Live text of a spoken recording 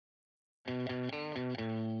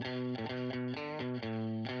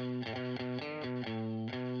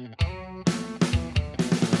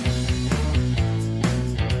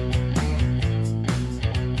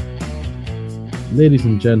Ladies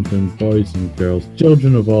and gentlemen, boys and girls,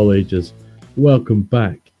 children of all ages, welcome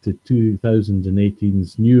back to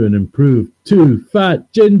 2018's new and improved Two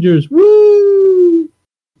Fat Gingers. Woo!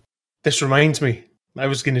 This reminds me, I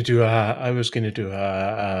was going to do an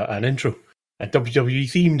intro, a WWE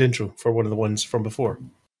themed intro for one of the ones from before,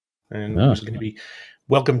 and it was going to be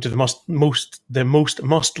welcome to the most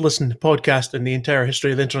must listen podcast in the entire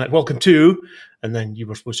history of the internet. Welcome to, and then you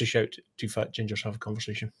were supposed to shout, "Two Fat Gingers have a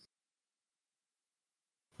conversation."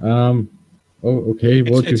 Oh, okay.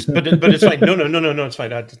 But it's fine. No, it's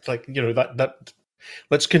fine. It's like, that.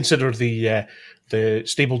 Let's consider the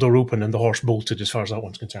stable door open and the horse bolted as far as that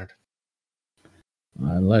one's concerned.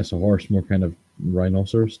 Unless a horse, more kind of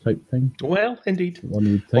rhinoceros type thing. Well, indeed.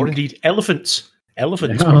 One would think. Or indeed elephants.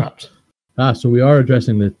 Perhaps. So we are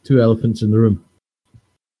addressing the two elephants in the room.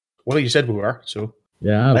 Well, you said we were, so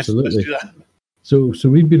yeah, absolutely. Let's do that. So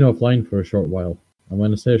we've been offline for a short while. And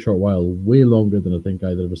when I say a short while, way longer than I think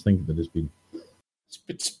either of us think that it's been.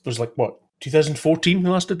 It was like, what, 2014 we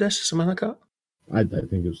last did this? Something like that? I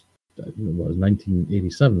think it was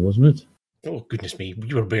 1987, wasn't it? Oh, goodness me.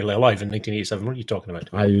 You were barely alive in 1987. What are you talking about?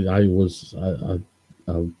 I was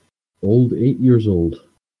old, 8 years old.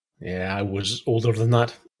 Yeah, I was older than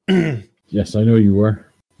that. Yes, I know you were.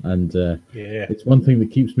 And yeah, it's one thing that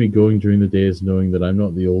keeps me going during the day is knowing that I'm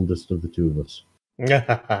not the oldest of the two of us.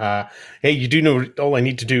 Hey, you do know all I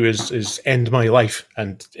need to do is end my life,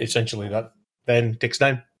 and essentially that then takes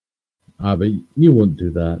time. But you won't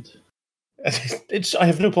do that. I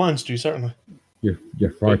have no plans to, certainly.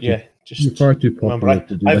 You're far too popular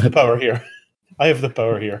to do that. I have the power here. I have the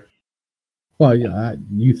power here. Well, yeah,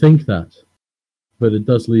 you think that, but it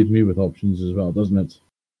does leave me with options as well, doesn't it?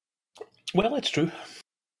 Well, it's true.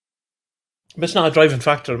 But it's not a driving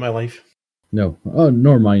factor in my life. No,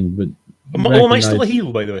 nor mine, but... Am I still a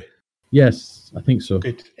heel, by the way? Yes, I think so.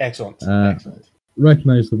 Good. Excellent.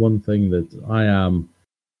 Recognize the one thing that I am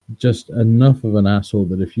just enough of an asshole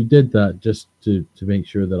that if you did that just to make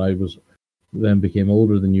sure that I was then became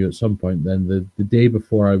older than you at some point, then the day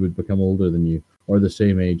before I would become older than you, or the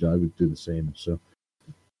same age, I would do the same. So,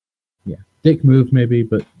 yeah. Dick move, maybe,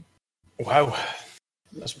 but... Wow.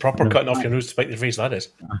 That's proper cutting off your nose to spite your face, that is.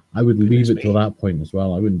 I would leave it till that point as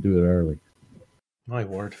well. I wouldn't do it early. My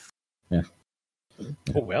word. Yeah.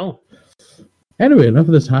 Oh, well. Anyway, enough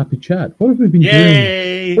of this happy chat. What have we been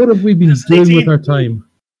doing? What have we been doing with our time?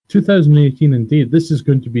 2018, indeed. This is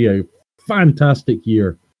going to be a fantastic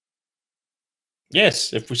year.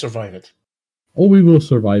 Yes, if we survive it. Oh, we will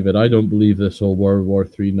survive it. I don't believe this whole World War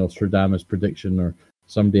III Nostradamus prediction or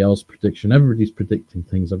somebody else's prediction. Everybody's predicting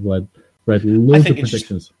things. I've read loads of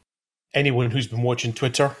predictions. Anyone who's been watching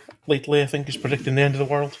Twitter lately, I think, is predicting the end of the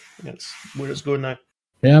world. That's where it's going now.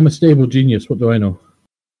 Yeah, I'm a stable genius. What do I know?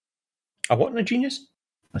 A what in a genius?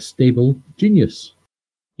 A stable genius.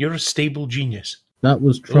 You're a stable genius. That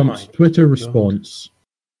was Trump's Twitter response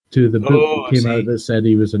to the book that came out that said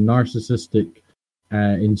he was a narcissistic,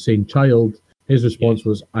 insane child. His response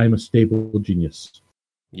was, I'm a stable genius.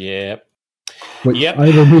 Yep. Which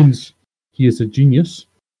either means he is a genius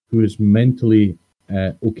who is mentally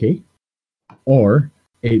okay, or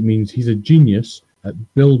it means he's a genius at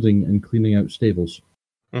building and cleaning out stables.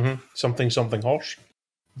 Mm-hmm. Something horse.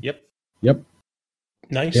 Yep.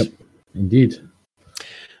 Nice. Yep. Indeed.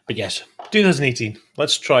 But yes, 2018.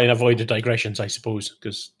 Let's try and avoid the digressions, I suppose,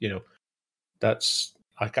 because that's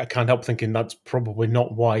I can't help thinking that's probably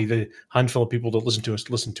not why the handful of people that listen to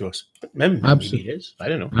us. But maybe it is. I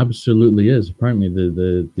don't know. Absolutely is. Apparently,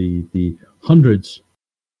 the hundreds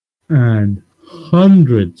and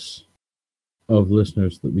hundreds of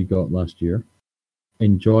listeners that we got last year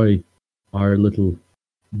enjoy our little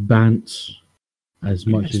bants as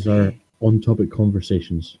much as our on-topic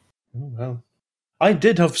conversations. Oh, well. I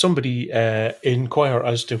did have somebody inquire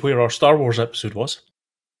as to where our Star Wars episode was.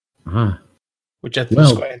 Which I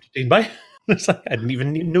was quite entertained by. I didn't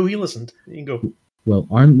even know he listened. There you go. Well,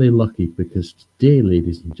 aren't they lucky? Because today,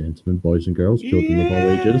 ladies and gentlemen, boys and girls, children of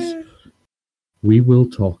all ages, we will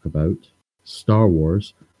talk about Star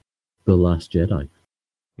Wars The Last Jedi.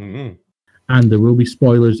 Mm-hmm. And there will be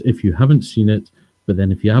spoilers if you haven't seen it. But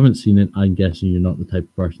then if you haven't seen it, I'm guessing you're not the type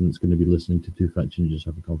of person that's going to be listening to Two Fat Gingers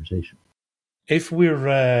have a conversation. If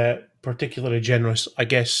we're particularly generous, I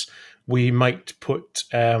guess we might put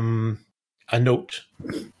a note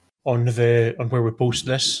on where we post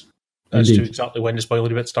this as to exactly when the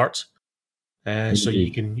spoilery bit starts. So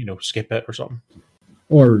you can, skip it or something.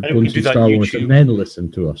 Or go to Star Wars and then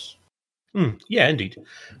listen to us. Yeah, indeed.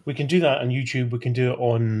 We can do that on YouTube. We can do it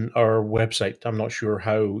on our website. I'm not sure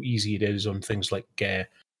how easy it is on things like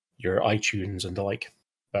your iTunes and the like.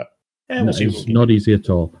 But No, we'll see what it's we can not do. easy at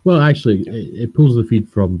all. Well, actually, it pulls the feed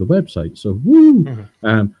from the website, so woo!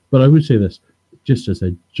 But I would say this, just as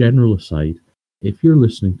a general aside, if you're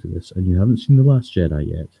listening to this and you haven't seen The Last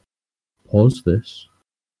Jedi yet, pause this,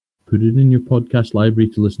 put it in your podcast library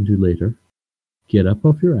to listen to later, get up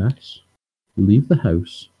off your ass, leave the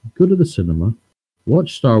house, go to the cinema,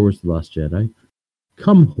 watch Star Wars The Last Jedi,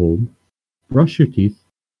 come home, brush your teeth,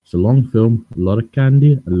 it's a long film, a lot of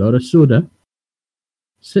candy, a lot of soda,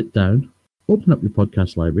 sit down, open up your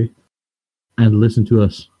podcast library, and listen to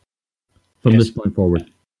us from this point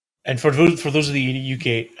forward. And for those of the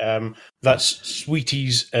UK, that's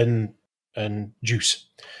sweeties and juice,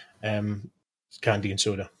 candy and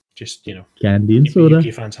soda. Just candy and keep soda.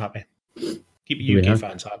 UK fans happy. Keep the UK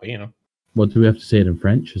fans happy. What do we have to say it in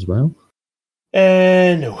French as well?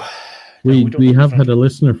 No. We have had a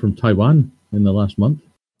listener from Taiwan in the last month.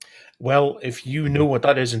 Well, if you know what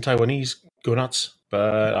that is in Taiwanese, go nuts.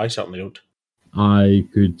 But I certainly don't. I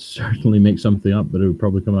could certainly make something up, but it would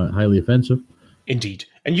probably come out highly offensive. Indeed.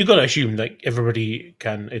 And you've got to assume that everybody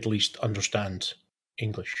can at least understand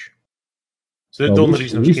English. So the only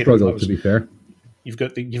reason we struggle, to be fair. You've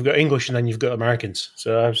got English and then you've got Americans.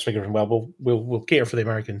 So I was figuring, well, we'll cater for the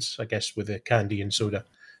Americans, I guess, with the candy and soda.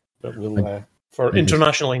 But for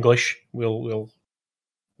international English, we'll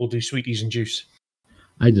do sweeties and juice.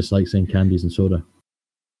 I just like saying candies and soda.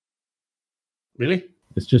 Really?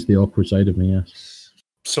 It's just the awkward side of me, yes.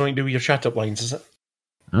 Something to do with your chat-up lines, is it?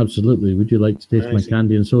 Absolutely. Would you like to taste my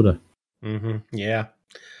candy and soda? Mm-hmm. Yeah.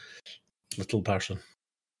 Little person.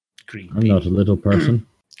 Creepy. I'm not a little person.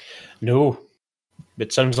 No.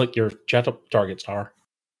 It sounds like your chat-up targets are.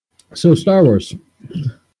 So, Star Wars.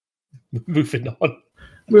 Moving on.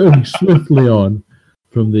 Moving swiftly on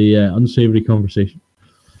from the unsavory conversation.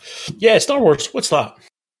 Yeah, Star Wars. What's that?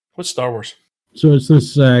 What's Star Wars? So it's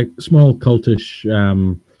this small cultish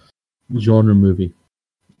genre movie,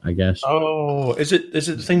 I guess. Oh, is it the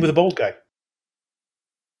thing with the bald guy?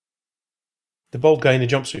 The bald guy in the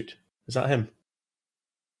jumpsuit. Is that him?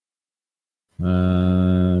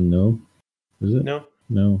 No. Is it? No.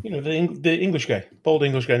 No. The English guy, bald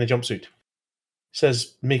English guy in the jumpsuit.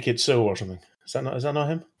 Says "make it so" or something. Is that not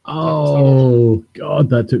him? Oh God,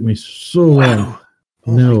 that took me so long.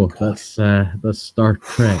 Oh no, that's Star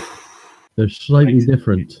Trek. They're slightly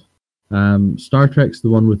different. Star Trek's the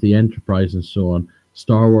one with the Enterprise and so on.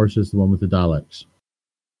 Star Wars is the one with the Daleks.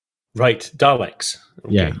 Right, Daleks.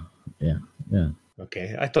 Okay. Yeah.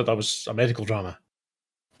 Okay, I thought that was a medical drama.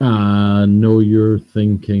 No, you're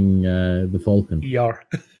thinking the Falcon. ER.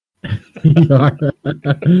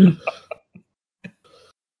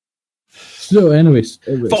 So, anyways,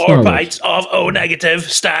 4 bites of O negative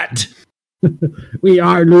stat. We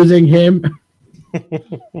are losing him.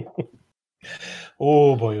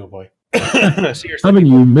 Oh boy. Seriously, haven't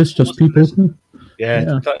you missed us, people?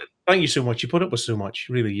 Yeah. Thank you so much. You put up with so much.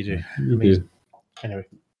 Really, you do. You do. Anyway.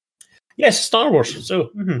 Yes, Star Wars.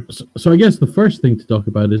 So, so I guess the first thing to talk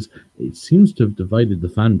about is it seems to have divided the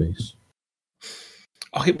fan base.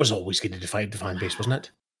 Oh, it was always going to divide the fan base, wasn't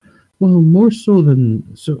it? Well, more so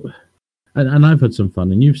than so. And I've had some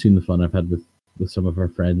fun, and you've seen the fun I've had with some of our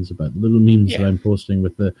friends about little memes that I'm posting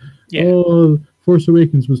with oh, Force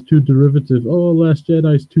Awakens was too derivative. Oh, Last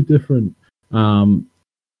Jedi's too different. But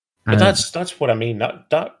that's what I mean.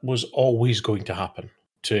 That was always going to happen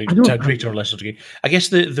to a greater or lesser degree. I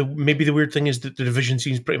guess maybe the weird thing is that the division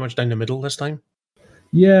seems pretty much down the middle this time.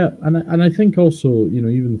 Yeah, and I think also,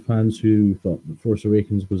 even the fans who thought that Force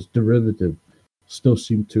Awakens was derivative still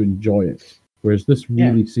seem to enjoy it, whereas this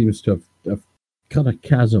really seems to have cut a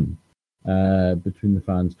chasm between the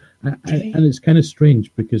fans, and it's kind of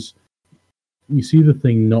strange because you see the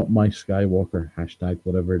thing, not my Skywalker #,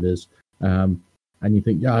 whatever it is, and you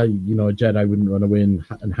think, a Jedi wouldn't run away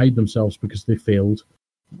and hide themselves because they failed.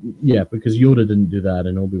 Yeah, because Yoda didn't do that,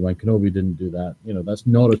 and Obi-Wan Kenobi didn't do that. That's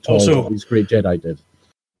not at all what these great Jedi did.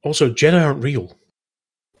 Also, Jedi aren't real.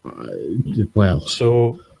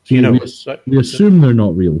 So we assume they're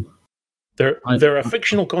not real. They're a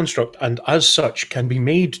fictional construct, and as such can be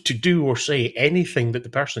made to do or say anything that the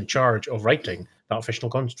person in charge of writing that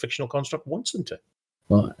fictional construct wants them to.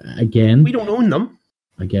 Well, again, we don't own them.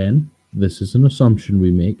 Again, this is an assumption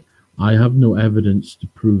we make. I have no evidence to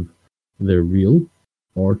prove they're real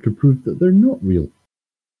or to prove that they're not real.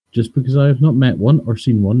 Just because I have not met one or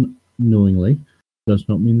seen one knowingly does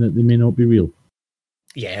not mean that they may not be real.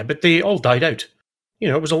 Yeah, but they all died out.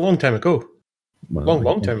 It was a long time ago. Well,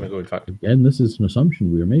 long time ago, in fact. Again, this is an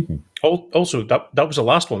assumption we're making. Also, that was the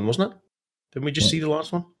last one, wasn't it? Didn't we just see the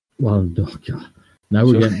last one? Well, oh God. Now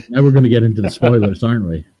we're going to get into the spoilers, aren't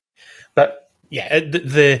we? But yeah,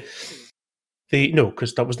 the no,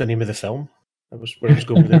 because that was the name of the film. That was where I was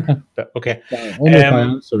going there. But okay, only if I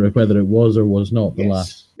answer whether it was or was not the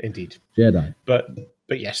Last indeed Jedi.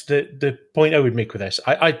 But yes, the point I would make with this,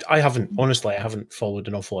 I haven't followed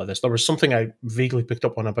an awful lot of this. There was something I vaguely picked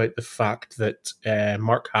up on about the fact that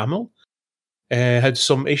Mark Hamill had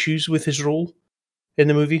some issues with his role in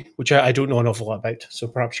the movie, which I don't know an awful lot about. So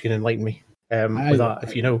perhaps you can enlighten me with that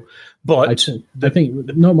if you know. But I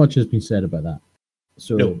think not much has been said about that.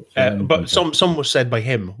 So, no, but some was said by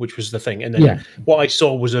him, which was the thing. And then what I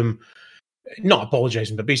saw was not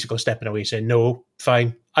apologizing, but basically stepping away, saying, "No,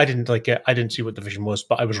 fine, I didn't like it. I didn't see what the vision was,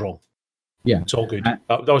 but I was wrong. Yeah, it's all good."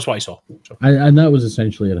 That was what I saw. So. And that was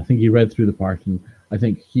essentially it. I think he read through the part, and I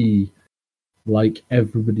think he, like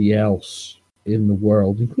everybody else in the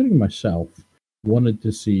world, including myself, wanted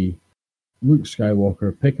to see Luke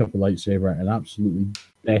Skywalker pick up a lightsaber and absolutely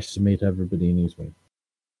decimate everybody in his way.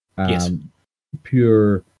 Yes.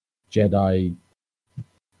 Pure Jedi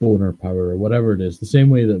boner power or whatever it is, the same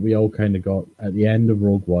way that we all kind of got at the end of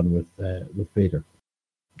Rogue One with Vader.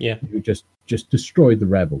 Yeah, who just destroyed the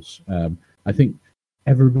rebels. I think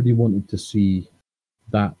everybody wanted to see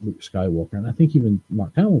that Luke Skywalker, and I think even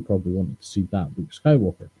Mark Hamill probably wanted to see that Luke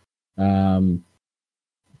Skywalker.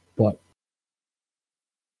 But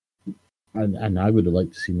I would have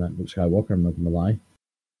liked to see that Luke Skywalker. I'm not going to lie,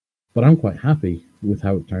 but I'm quite happy with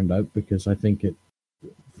how it turned out because I think it,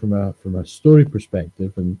 from a story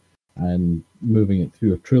perspective and moving it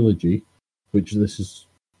through a trilogy, which this is,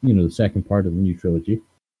 the second part of the new trilogy,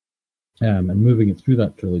 and moving it through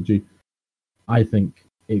that trilogy, I think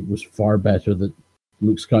it was far better that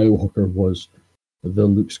Luke Skywalker was the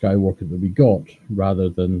Luke Skywalker that we got rather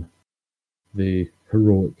than the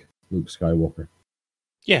heroic Luke Skywalker.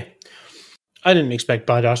 Yeah. I didn't expect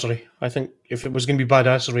badassery. I think if it was going to be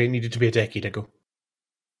badassery, it needed to be a decade ago.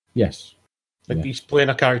 Yes. He's playing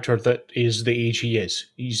a character that is the age he is.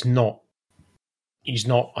 He's not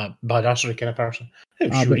a badassery kind of person.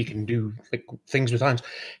 I'm sure he can do things with hands.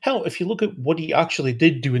 Hell, if you look at what he actually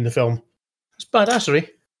did do in the film, it's badassery.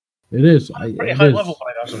 It is. Pretty high level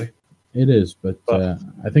badassery. It is, but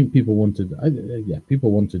I think people wanted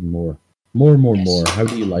more. More. How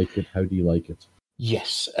do you like it? How do you like it?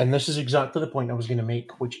 Yes, and this is exactly the point I was going to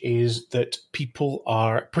make, which is that people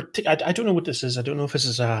are... I don't know what this is. I don't know if this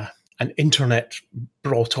is an internet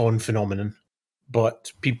brought-on phenomenon,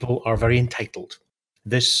 but people are very entitled.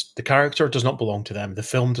 The character does not belong to them. The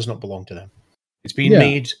film does not belong to them. It's been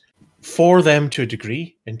made for them to a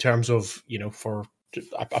degree, in terms of, for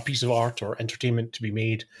a piece of art or entertainment to be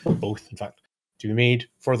made, both, in fact, to be made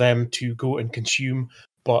for them to go and consume.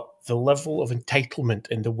 But the level of entitlement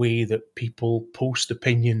in the way that people post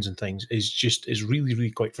opinions and things is really,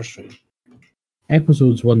 really quite frustrating.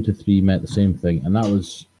 Episodes 1 to 3 meant the same thing, and that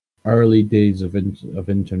was early days of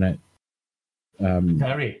internet.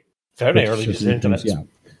 Very, very early days of internet.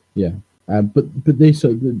 Yeah. But they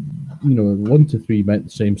said, 1 to 3 meant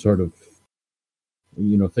the same sort of,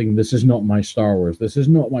 thing. This is not my Star Wars. This is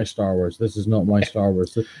not my Star Wars. This is not my Star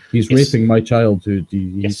Wars. He's raping my childhood.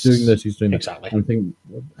 He's doing this. He's doing that. Exactly. I'm thinking,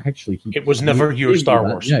 actually, it was never your Star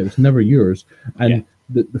Wars. Yeah, it was never yours. And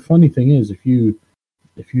the funny thing is, if you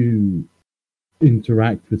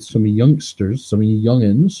interact with some youngsters, some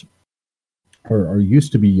youngins, or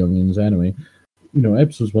used to be youngins anyway,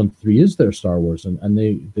 episodes 1 to 3 is their Star Wars, and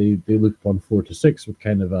they look upon 4 to 6 with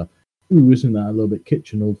kind of a, ooh, isn't that a little bit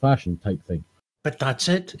kitchen, old fashioned type thing. But that's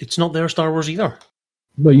it. It's not their Star Wars either.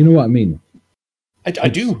 Well, you know what I mean. I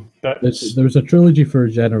do. There's a trilogy for a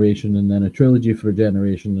generation, and then a trilogy for a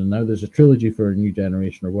generation, and now there's a trilogy for a new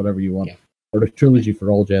generation, or whatever you want, or a trilogy for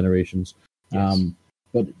all generations. Yes.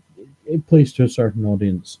 But it plays to a certain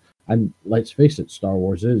audience, and let's face it, Star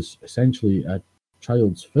Wars is essentially a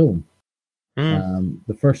child's film.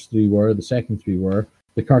 The first 3 were, the second 3 were,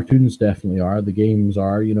 the cartoons definitely are, the games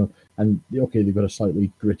are, and okay, they've got a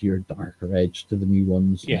slightly grittier, darker edge to the new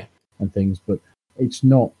ones, and things, but it's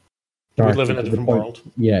not darker. We live in a different world.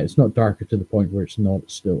 Yeah, it's not darker to the point where it's not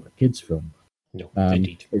still a kids' film. No,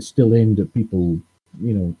 indeed. It's still aimed at people,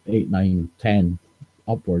 8, 9, 10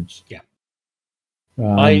 upwards. Yeah.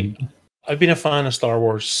 I've been a fan of Star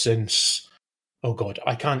Wars since, oh God,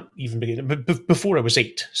 I can't even begin. Before I was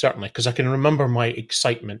 8, certainly, because I can remember my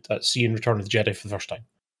excitement at seeing Return of the Jedi for the first time.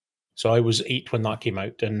 So I was 8 when that came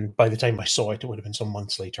out, and by the time I saw it, it would have been some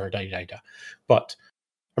months later. But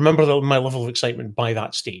I remember my level of excitement by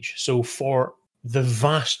that stage. So for the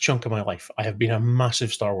vast chunk of my life, I have been a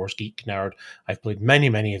massive Star Wars geek nerd. I've played many,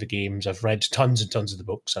 many of the games. I've read tons and tons of the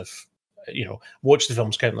books. I've, watched the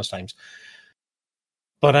films countless times.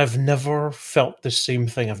 but I've never felt the same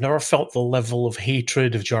thing. I've never felt the level of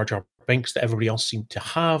hatred of Jar Jar Binks that everybody else seemed to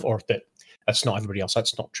have, or that's not everybody else.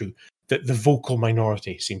 That's not true. That the vocal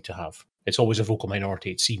minority seemed to have. It's always a vocal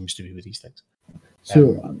minority. It seems to be with these things.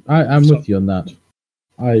 So I'm with you on that.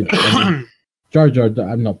 Jar Jar,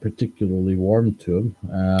 I'm not particularly warm to him.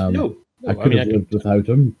 No, I could have lived without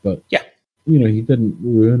him, but yeah, he didn't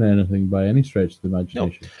ruin anything by any stretch of the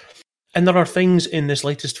imagination. No. And there are things in this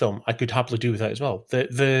latest film I could happily do without as well.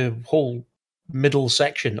 The whole middle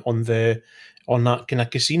section on that kind of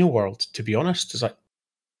casino world, to be honest, is like,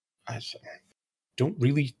 I don't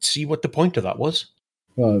really see what the point of that was.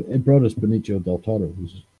 Well, it brought us Benicio del Toro,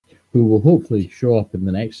 who will hopefully show up in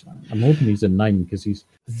the next. I'm hoping he's in 9 because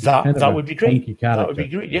that would be great. That would be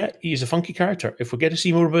great. Yeah, he's a funky character. If we get to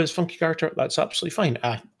see more about his funky character, that's absolutely fine.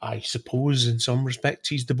 I suppose in some respects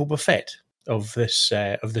he's the Boba Fett of this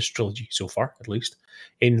trilogy so far, at least,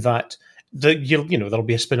 in that there'll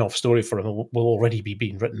be a spin-off story for him will already be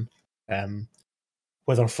being written,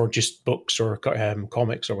 whether for just books or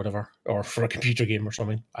comics or whatever, or for a computer game or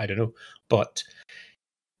something. I don't know, but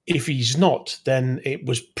if he's not, then it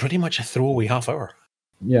was pretty much a throwaway half hour.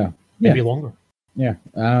 Yeah, maybe longer. Yeah,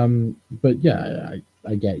 but yeah,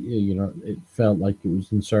 I get you. It felt like it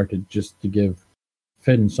was inserted just to give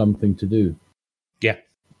Finn something to do. Yeah.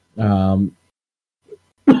 Oh,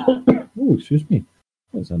 excuse me.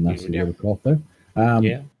 That's a nasty little cough there.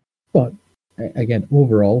 Yeah. But again,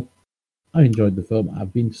 overall, I enjoyed the film.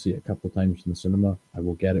 I've been to see it a couple of times in the cinema. I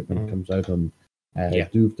will get it when it comes out on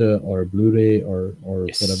Duvda or Blu-ray or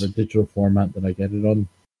whatever digital format that I get it on.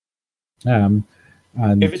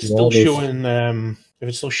 And if it's still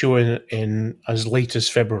showing in as late as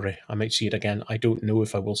February, I might see it again. I don't know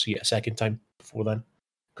if I will see it a second time before then,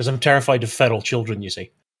 because I'm terrified of feral children. You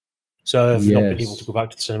see, so I've not been able to go back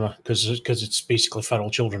to the cinema because it's basically feral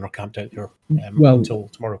children are camped out there until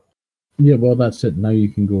tomorrow. Yeah, well, that's it. Now you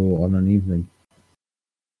can go on an evening.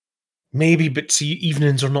 Maybe, but see,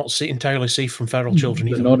 evenings are not entirely safe from feral children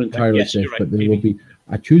either. Not entirely safe, right, but they will be.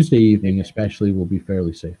 A Tuesday evening, especially, will be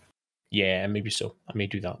fairly safe. Yeah, maybe so. I may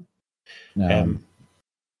do that. But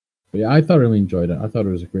yeah, I thoroughly enjoyed it. I thought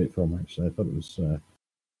it was a great film. Actually, I thought it was.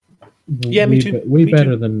 Me too. Way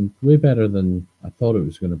better than I thought it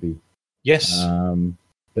was going to be. Yes.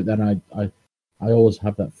 But then I always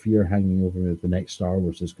have that fear hanging over me that the next Star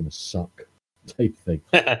Wars is going to suck, type thing.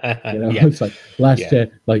 It's like Last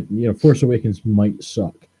Jedi, Force Awakens might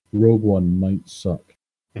suck, Rogue One might suck,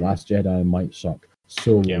 Last Jedi might suck.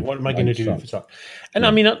 So what am I going to do if it sucks? And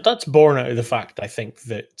I mean that's born out of the fact, I think,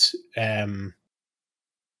 that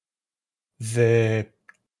the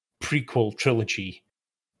prequel trilogy,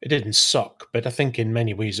 it didn't suck, but I think in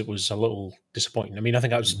many ways it was a little disappointing. I mean, I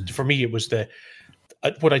think for me, it was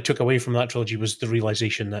what I took away from that trilogy was the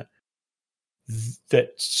realization that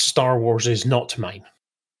Star Wars is not mine.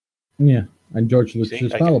 Yeah, and George Lucas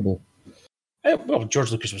is fallible. Well,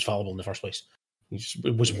 George Lucas was fallible in the first place.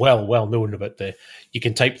 It was well known about you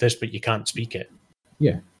can type this, but you can't speak it.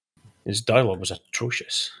 Yeah. His dialogue was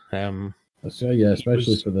atrocious.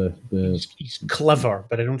 Especially for the... He's clever,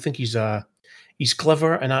 but I don't think he's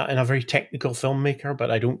clever and a very technical filmmaker,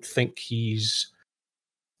 but I don't think he's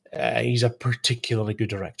a particularly good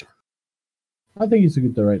director. I think he's a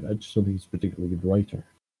good director. I just don't think he's a particularly good writer.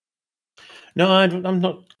 No, I'm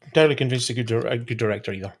not entirely convinced he's a good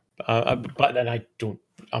director either. But then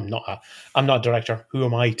I'm not a director. Who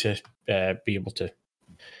am I to be able to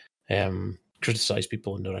criticize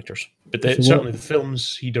people and directors? But certainly the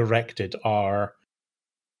films he directed are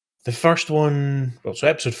the first one. Well, so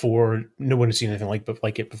Episode 4, no one has seen anything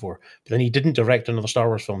like it before. But then he didn't direct another Star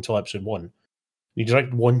Wars film until Episode 1. He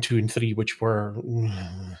directed 1, 2, and 3, which were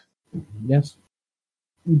yes.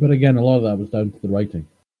 But again, a lot of that was down to the writing.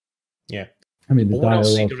 Yeah. I mean, what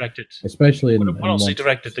else he directed? Especially what else he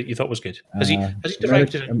directed that you thought was good? Has he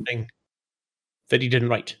directed anything that he didn't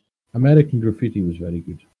write? American Graffiti was very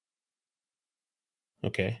good.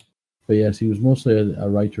 Okay. But yes, he was mostly a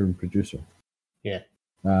writer and producer. Yeah.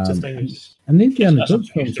 And the Indiana Jones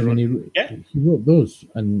films, I mean, he wrote those,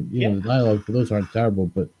 and the dialogue for those aren't terrible,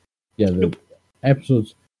 but the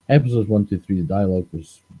episodes 1 to 3, the dialogue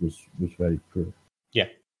was very poor. Yeah.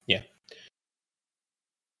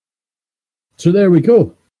 So there we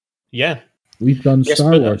go. Yeah. We've done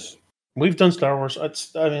Star Wars. We've done Star Wars.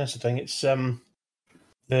 That's the thing. It's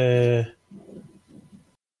the.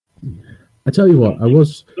 I tell you what,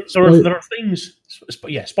 there are things.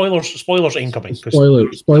 Spoilers incoming.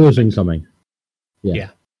 Spoilers incoming. Yeah.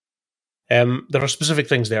 There are specific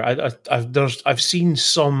things there. I've seen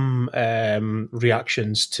some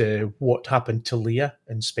reactions to what happened to Leia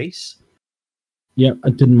in space, Yeah, I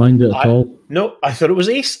didn't mind it at all. No, I thought it was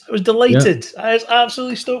ace. I was delighted. Yeah. I was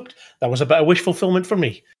absolutely stoked. That was a bit of wish fulfillment for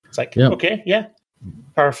me. It's like, okay, yeah,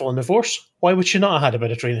 powerful in the Force. Why would she not have had a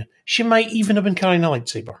bit of training? She might even have been carrying a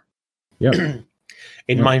lightsaber. Yeah.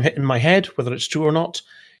 In my head, whether it's true or not,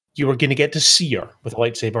 you are going to get to see her with a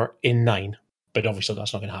lightsaber in 9. But obviously,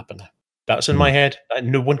 that's not going to happen now. That's in my head.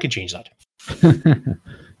 No one can change that.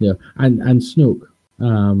 Yeah, and Snoke.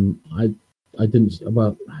 I didn't.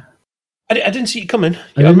 Well, I didn't see it coming.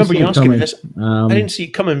 I remember you asking me this. I didn't see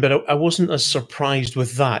it coming, but I wasn't as surprised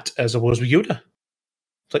with that as I was with Yoda.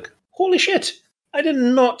 It's like, holy shit! I did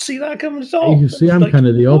not see that coming at all. You see, I'm like, kind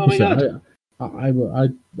of the opposite.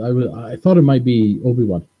 I thought it might be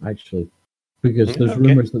Obi-Wan, actually, because there's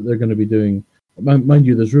rumors that they're going to be doing. Mind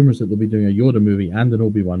you, there's rumors that they'll be doing a Yoda movie and an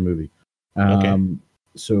Obi-Wan movie.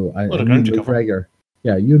 So Ewan McGregor,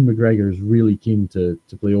 Ewan McGregor is really keen to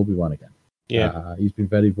play Obi-Wan again. Yeah, he's been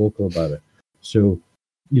very vocal about it. So,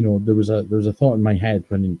 there was a thought in my head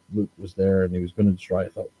when Luke was there and he was going to destroy. I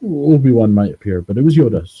thought Obi-Wan might appear, but it was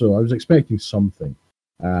Yoda, so I was expecting something.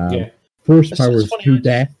 Force powers through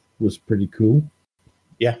death was pretty cool.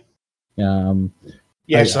 Yeah. I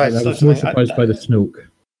was more surprised by the Snoke.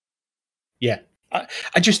 Yeah. I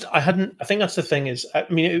think that's the thing is, I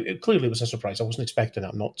mean, it clearly was a surprise. I wasn't expecting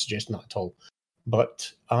that. I'm not suggesting that at all.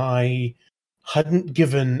 But I hadn't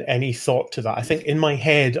given any thought to that. I think in my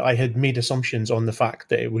head, I had made assumptions on the fact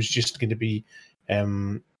that it was just going to be,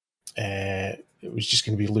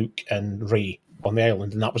 Luke and Rey on the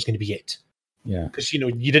island, and that was going to be it. Yeah. Because,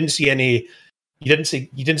 you didn't see any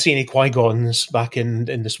Qui-Gons back in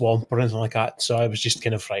the swamp or anything like that. So I was just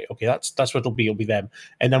kind of right. Okay, that's what it'll be. It'll be them.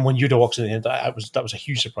 And then when Yoda walks in, that was a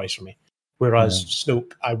huge surprise for me. Whereas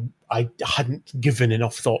Snoke, I hadn't given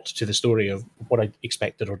enough thought to the story of what I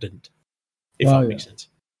expected or didn't. If that makes sense.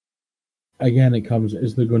 Again, it comes.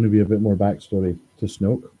 Is there going to be a bit more backstory to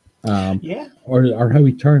Snoke? Or how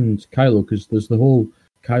he turned Kylo? Because there's the whole.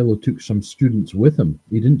 Kylo took some students with him.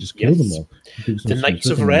 He didn't just kill them all. The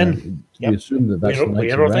Knights of Ren. We assume that's the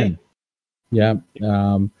Knights of Ren. Yeah.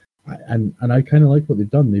 And I kind of like what they've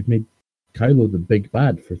done. They've made Kylo the big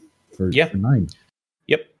bad for 9.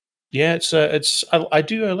 Yep. Yeah, I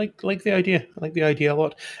like the idea. I like the idea a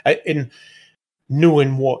lot. In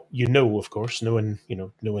knowing what of course, knowing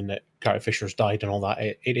that Carrie Fisher's died and all that,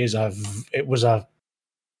 it was a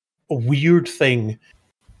weird thing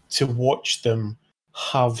to watch them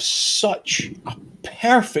have such a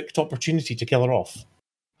perfect opportunity to kill her off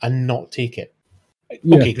and not take it.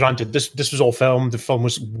 Yeah. Okay, granted, this was all filmed. The film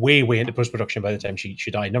was way into post-production by the time she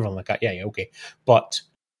died. Never like that. Yeah, okay. But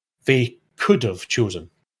they could have chosen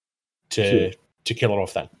to kill her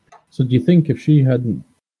off then. So do you think if she hadn't,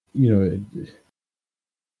 if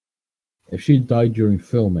she died during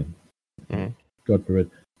filming, God forbid,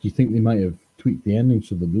 do you think they might have tweaked the ending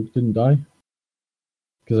so that Luke didn't die?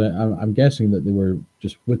 Because I'm guessing that they were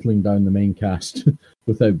just whittling down the main cast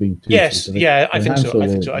without being too. Yes, I think so.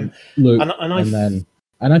 And Luke,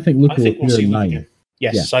 and I think Luke will appear in 9.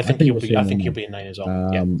 Yes, I think he'll be in 9 as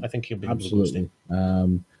well. I think he'll be absolutely.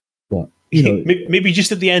 But maybe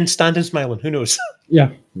just at the end, standing smiling. Who knows?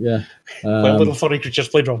 Yeah. While little furry creatures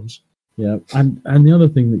play drums. Yeah, and the other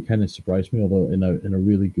thing that kind of surprised me, although in a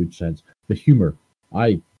really good sense, the humor.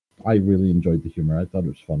 I really enjoyed the humor. I thought it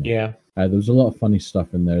was funny. Yeah. There was a lot of funny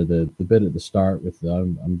stuff in there. The bit at the start with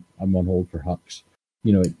I'm on hold for Hux.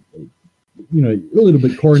 A little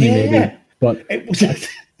bit corny maybe. But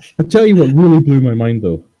I'll tell you what really blew my mind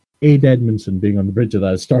though. Aid Edmondson being on the bridge of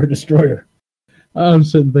that Star Destroyer. I'm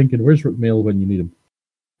sitting thinking, where's Rick Mail when you need him?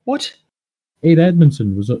 What? Aid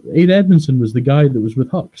Edmondson was the guy that was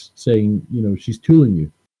with Hux saying, she's tooling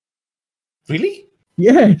you. Really?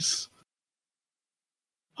 Yes.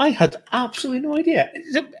 I had absolutely no idea.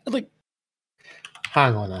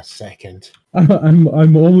 Hang on a second. I'm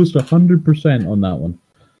almost 100% on that one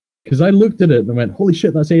because I looked at it and I went, "Holy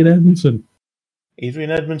shit, that's Aid Edmondson." Adrian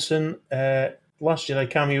Edmondson, Last Jedi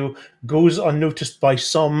cameo goes unnoticed by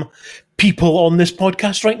some people on this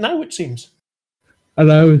podcast right now. It seems. And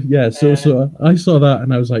so I saw that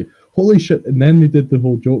and I was like, "Holy shit!" And then they did the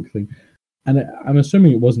whole joke thing. And I'm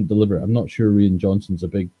assuming it wasn't deliberate. I'm not sure Rian Johnson's a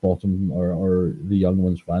big Bottom or the Young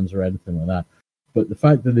Ones fans or anything like that. But the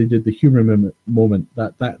fact that they did the humor moment,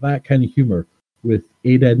 that kind of humor with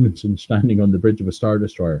Aid Edmondson standing on the bridge of a Star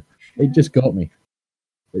Destroyer, it just got me.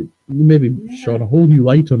 It maybe shone a whole new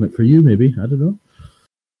light on it for you, maybe. I don't know.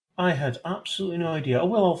 I had absolutely no idea.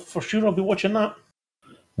 Well, for sure I'll be watching that.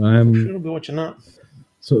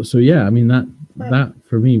 So yeah, I mean, that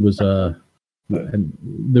for me was and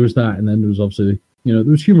there was that, and then there was obviously, there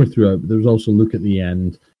was humor throughout, but there was also Luke at the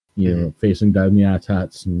end, facing down the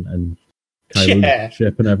AT-ATs and Kylo's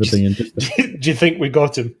ship and everything. And just do you think we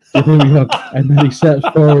got him? And then he steps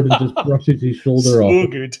forward and just brushes his shoulder off. So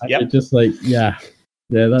good. Yeah. Just like,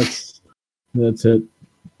 that's it.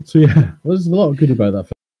 So yeah, there's a lot good about that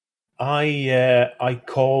film. I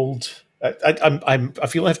called. I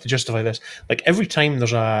feel I have to justify this. Like every time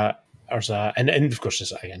there's a and of course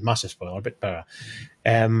this again massive spoiler, but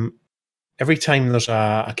every time there's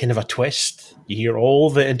a kind of a twist, you hear all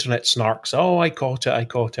the internet snarks. Oh, I caught it! I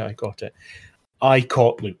caught it! I caught it! I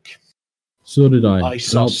caught Luke. So did I. I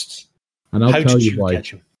sussed. And I'll How tell did you you why.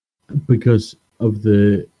 catch him? Because of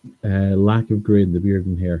the lack of grey in the beard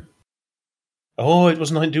and hair. Oh, it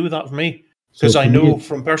was nothing to do with that for me. Because I know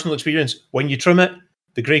from personal experience, when you trim it,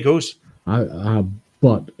 the grey goes.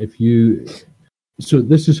 But if you... So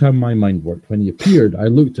this is how my mind worked. When he appeared, I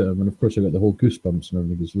looked at him, and of course I got the whole goosebumps and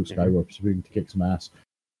everything because Luke Skywalker's appearing to kick some ass.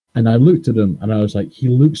 And I looked at him, and I was like, he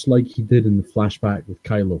looks like he did in the flashback with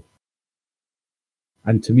Kylo.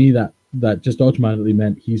 And to me, that just automatically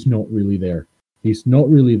meant he's not really there. He's not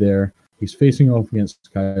really there. He's facing off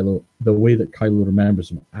against Kylo the way that Kylo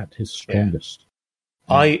remembers him at his strongest.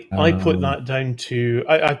 I put that down to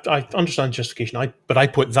I understand justification. But I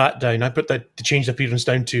put that down. I put that to change the appearance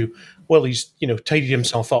down to, well, he's tidied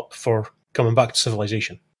himself up for coming back to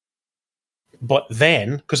civilization. But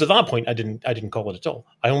then, because at that point I didn't call it at all.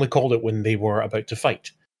 I only called it when they were about to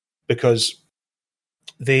fight, because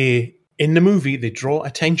in the movie they draw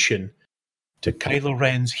attention to Kylo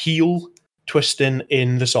Ren's heel twisting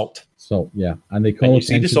in the salt. Salt, yeah, and they call you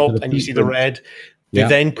see the salt and you see the red. They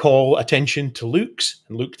then call attention to Luke's,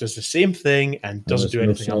 and Luke does the same thing and doesn't do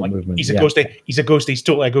anything. I'm like, he's a ghosty. He's a ghosty. He's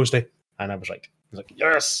totally a ghosty. And I was like,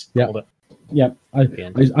 yes. Yeah. Yeah.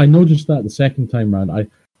 I noticed that the second time round. I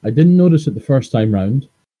didn't notice it the first time round,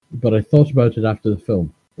 but I thought about it after the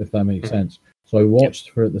film, if that makes sense. So I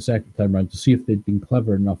watched for it the second time round to see if they'd been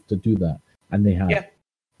clever enough to do that, and they had.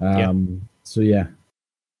 So yeah.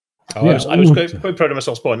 I was quite proud of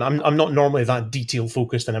myself spotting. I'm not normally that detail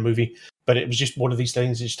focused in a movie, but it was just one of these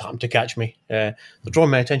things that just happened to catch me. They're drawing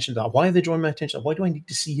my attention to that. Why are they drawing my attention? Why do I need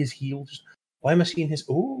to see his heel? Why am I seeing his?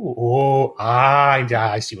 I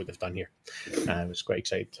see what they've done here. I was quite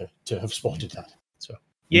excited to have spotted that. So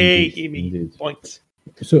yay, give me points.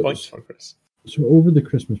 Points for Chris. So over the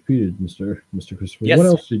Christmas period, Mr. Christopher, what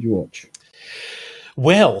else did you watch?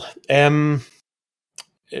 Well,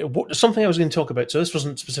 something I was going to talk about. So this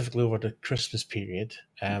wasn't specifically over the Christmas period,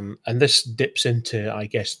 and this dips into, I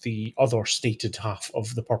guess, the other stated half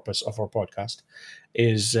of the purpose of our podcast.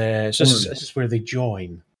 This is where they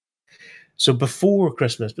join. So before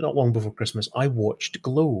Christmas, but not long before Christmas, I watched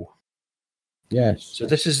Glow. Yes. So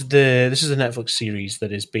this is the Netflix series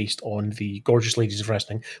that is based on the Gorgeous Ladies of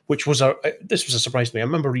Wrestling, which was a surprise to me. I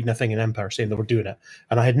remember reading a thing in Empire saying they were doing it,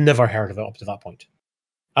 and I had never heard of it up to that point.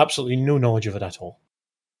 Absolutely no knowledge of it at all.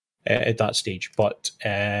 At that stage, but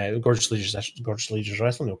Gorgeous Ladies of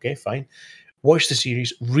Wrestling, okay, fine. Watched the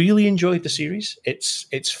series, really enjoyed the series.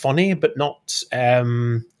 It's funny, but not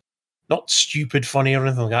stupid funny or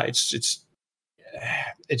anything like that. It's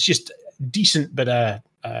just decent, but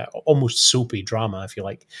almost soapy drama, if you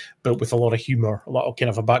like, but with a lot of humor, a lot of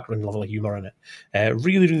kind of a background level of humor in it.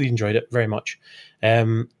 Really, really enjoyed it very much.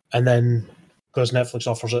 And then, because Netflix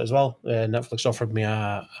offers it as well, Netflix offered me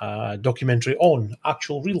a documentary on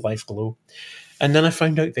actual real life Glow. And then I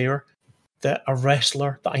found out there that a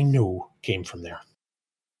wrestler that I know came from there.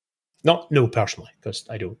 Not know personally, because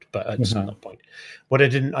I don't, but that's not the point. What I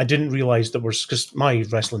didn't realize that was, because my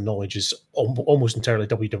wrestling knowledge is almost entirely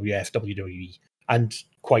WWF, WWE, and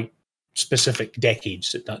quite specific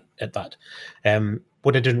decades at that.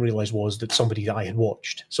 What I didn't realize was that somebody that I had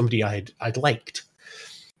watched, somebody I'd liked,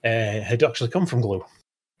 had actually come from Glow.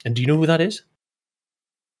 And do you know who that is?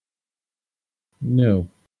 No.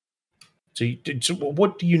 So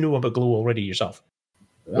what do you know about Glow already yourself?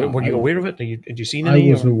 Were you aware of it? Had you seen any?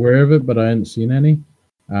 I was aware of it, but I hadn't seen any.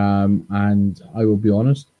 And I will be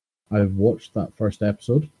honest, I've watched that first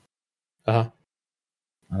episode. And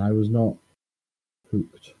I was not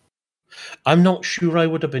hooked. I'm not sure I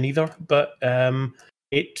would have been either, but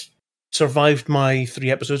it survived my 3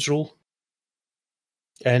 episodes rule.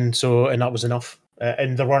 And that was enough.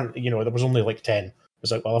 And there weren't, there was only like 10. I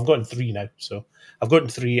was like, well, I've gotten 3 now, so I've gotten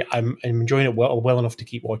 3. I'm enjoying it well enough to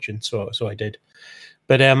keep watching, so I did.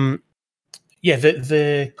 But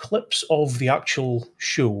the clips of the actual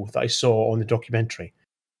show that I saw on the documentary,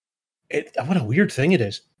 what a weird thing it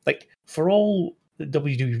is. Like, for all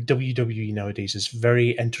WWE nowadays is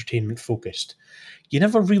very entertainment focused, you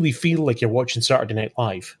never really feel like you're watching Saturday Night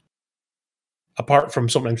Live, apart from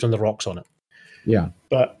sometimes when The Rock's on it. Yeah.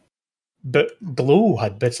 But But Glow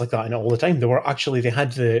had bits like that in it all the time. They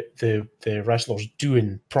had the wrestlers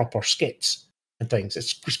doing proper skits and things.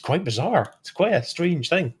 It's quite bizarre. It's quite a strange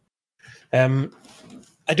thing. I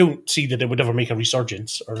don't see that it would ever make a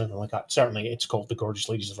resurgence or anything like that. Certainly, it's called the Gorgeous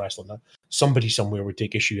Ladies of Wrestling now. Somebody somewhere would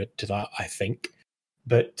take issue to that, I think.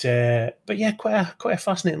 But yeah, quite a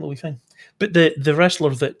fascinating little thing. But the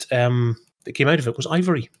wrestler that came out of it was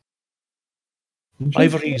Ivory.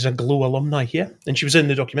 Ivory is a Glow alumni, yeah, and she was in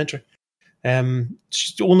the documentary.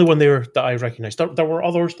 She's the only one there that I recognise. There were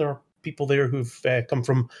others. There are people there who've come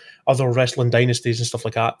from other wrestling dynasties and stuff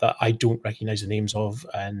like that I don't recognise the names of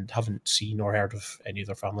and haven't seen or heard of any of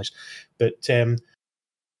their families. But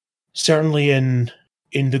certainly in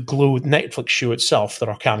the Glow Netflix show itself, there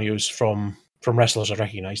are cameos from wrestlers I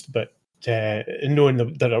recognised. But knowing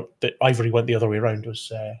that Ivory went the other way around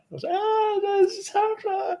was this is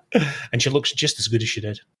her. And she looks just as good as she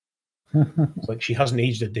did. It's like she hasn't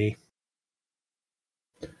aged a day.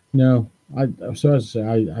 No, I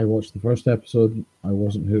watched the first episode. I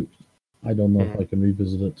wasn't hooked. I don't know if I can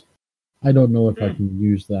revisit it. I don't know if I can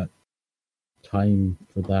use that time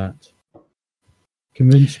for that.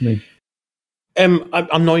 Convince me. I'm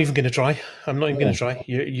not even going to try. I'm not even going to try.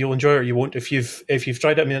 You'll enjoy it or you won't. If you've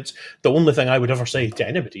tried it, I mean, it's the only thing I would ever say to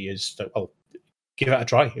anybody is that, well, give it a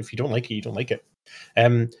try. If you don't like it, you don't like it.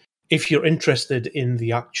 If you're interested in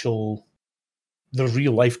the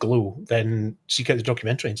real life Glow, then seek out the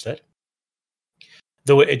documentary instead.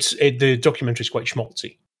 Though the documentary is quite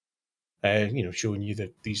schmaltzy, showing you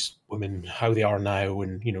that these women, how they are now,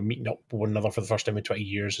 and meeting up with one another for the first time in 20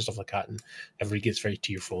 years and stuff like that, and everybody gets very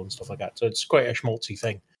tearful and stuff like that. So it's quite a schmaltzy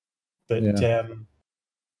thing. But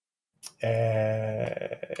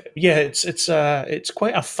it's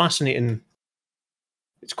quite a fascinating.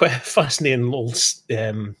 It's quite a fascinating little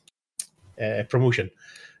promotion.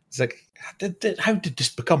 It's like, how did this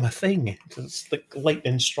become a thing? It's like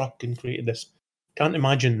lightning struck and created this. Can't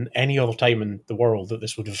imagine any other time in the world that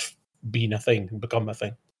this would have been a thing and become a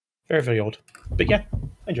thing. Very, very odd. But yeah, I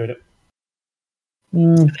enjoyed it.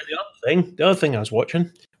 And then the other thing I was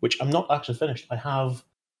watching, which I'm not actually finished, I'm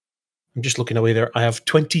just looking away there, I have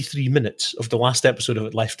 23 minutes of the last episode of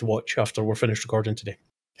it left to watch after we're finished recording today.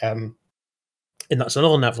 And that's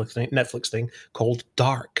another Netflix thing called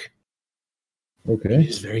Dark. Okay.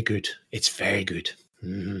 It's very good. It's very good.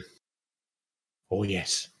 Mm-hmm. Oh,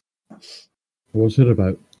 yes. What's it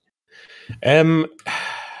about? I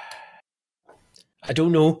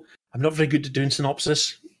don't know. I'm not very good at doing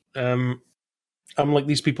synopsis. I'm like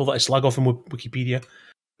these people that I slag off on Wikipedia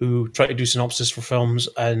who try to do synopsis for films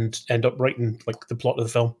and end up writing like the plot of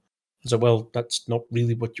the film. So, well, that's not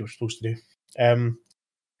really what you're supposed to do.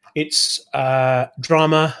 It's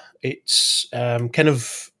drama. It's kind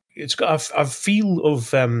of, it's got a feel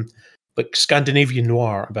of like Scandinavian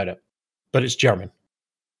noir about it, but it's German.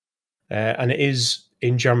 And it is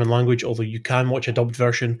in German language, although you can watch a dubbed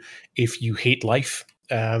version if you hate life.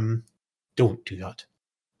 Don't do that.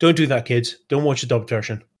 Don't do that, kids. Don't watch a dubbed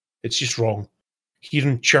version. It's just wrong.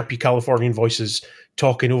 Hearing chirpy Californian voices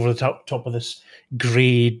talking over the top of this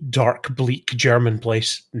grey, dark, bleak German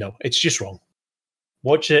place. No, it's just wrong.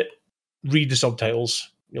 Watch it. Read the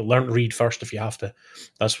subtitles. You'll learn to read first if you have to.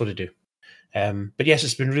 That's what I do. But yes,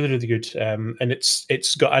 it's been really, really good. And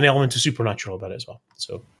it's got an element of supernatural about it as well.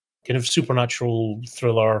 So kind of supernatural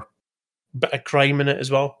thriller, bit of crime in it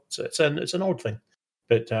as well. So it's an odd thing.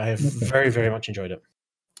 But I have very, very much enjoyed it.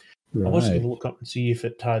 Right. I was going to look up and see if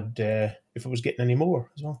it had if it was getting any more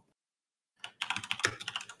as well.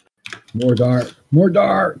 More dark.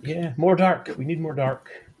 Yeah, more dark. We need more dark.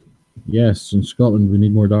 Yes, in Scotland we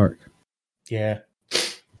need more dark. Yeah.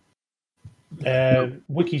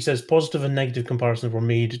 Wiki says positive and negative comparisons were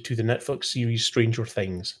made to the Netflix series Stranger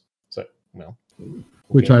Things. So, well, okay.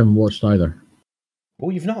 Which I haven't watched either. Oh,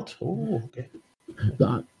 you've not? Oh, okay.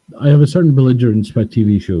 I have a certain belligerence about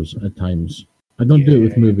TV shows at times. I don't do it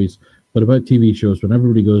with movies, but about TV shows, when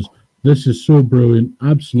everybody goes, "This is so brilliant!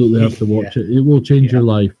 Absolutely have to watch it. It will change your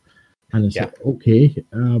life." And it's like, okay,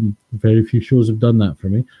 very few shows have done that for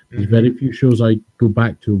me. There's very few shows I go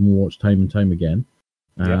back to and watch time and time again.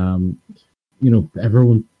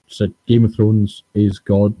 Everyone said Game of Thrones is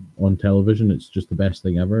God on television. It's just the best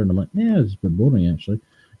thing ever. And I'm like, yeah, it's a bit boring, actually.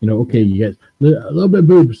 You get a little bit of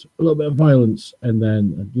boobs, a little bit of violence, and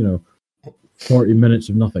then, 40 minutes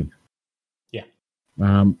of nothing. Yeah.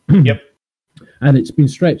 Yep. And it's been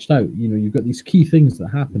stretched out. You've got these key things that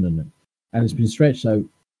happen in it. And it's been stretched out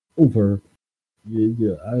over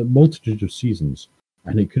a multitude of seasons.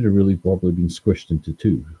 And it could have really probably been squished into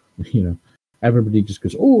two. Everybody just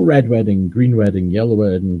goes, oh, red wedding, green wedding, yellow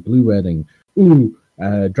wedding, blue wedding, ooh,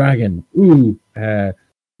 dragon, ooh,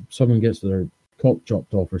 someone gets their cock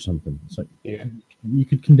chopped off or something. It's like you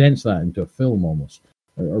could condense that into a film almost,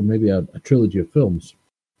 or maybe a trilogy of films,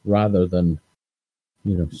 rather than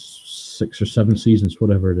 6 or 7 seasons,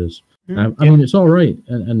 whatever it is. I mean, it's all right,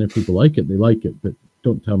 and if people like it, they like it. But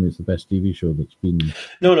don't tell me it's the best TV show that's been.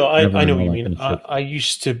 No, I know what you mean. I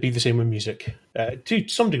used to be the same with music. To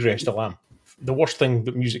some degree, I still am. The worst thing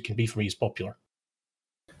that music can be for me is popular.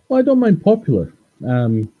 Well, I don't mind popular.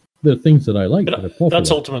 There are things that I like that are popular.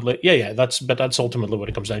 That's ultimately, that's ultimately what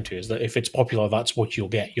it comes down to, is that if it's popular, that's what you'll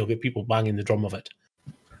get. You'll get people banging the drum of it.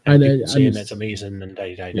 And people saying it's amazing and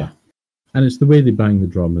yeah. And it's the way they bang the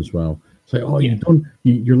drum as well. It's like,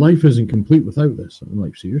 your life isn't complete without this. I'm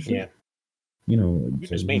like, seriously? Yeah.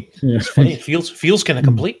 It's me. It's funny. It feels kind of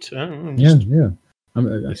complete. Yeah.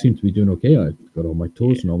 I seem to be doing okay. I've got all my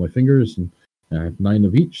toes and all my fingers, and I have 9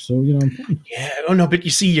 of each, so I'm fine. Yeah. Oh no, but you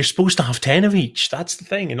see, you're supposed to have 10 of each. That's the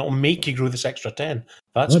thing, and it'll make you grow this extra 10.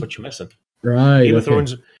 That's what you're missing. Right. Game of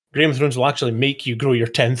Thrones will actually make you grow your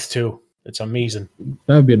 10th too. It's amazing.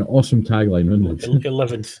 That would be an awesome tagline, wouldn't it?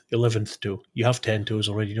 11th toe. You have 10 toes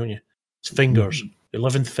already, don't you? It's fingers.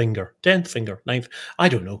 11th finger, 10th finger, 9th. I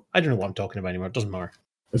don't know what I'm talking about anymore. It doesn't matter.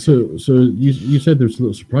 So you said there was a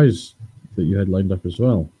little surprise that you had lined up as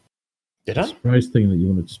well. Did I? Surprise thing that you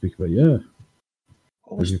wanted to speak about, yeah.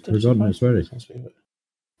 Have you forgotten this already?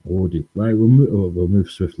 Oh, dear. Right, we'll move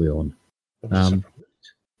swiftly on.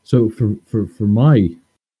 So for my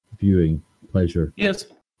viewing pleasure, yes,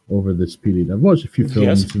 over this period, I've watched a few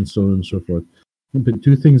films and so on and so forth, but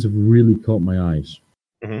 2 things have really caught my eyes.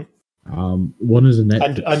 Mm-hmm. One is a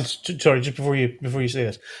Netflix. And sorry, just before you say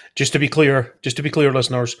this, just to be clear,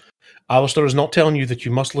 listeners, Alistair is not telling you that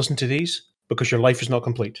you must listen to these because your life is not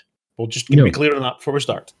complete. We'll just be clear on that before we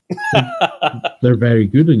start. They're very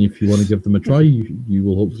good, and if you want to give them a try, you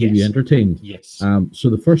will hopefully be entertained. Yes. So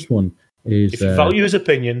the first one is, if you value his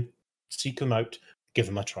opinion, seek them out, give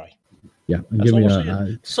them a try. Yeah, and that's give me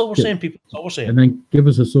that's all we're saying, people. That's all we're saying. And then give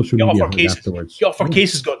us a social media afterwards. Get off our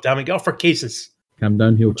cases, goddammit. Get off our cases. Calm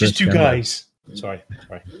down, Chris. Just 2 guys. Sorry.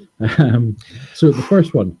 So the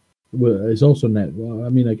first one is also net. Well, I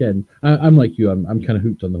mean, again, I'm like you. I'm kind of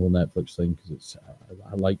hooked on the whole Netflix thing because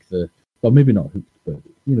I like maybe not hooked, but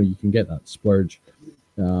you can get that splurge.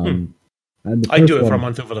 And I do it for a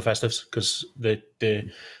month over the festives because the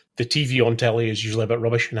TV on telly is usually a bit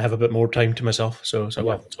rubbish, and I have a bit more time to myself. So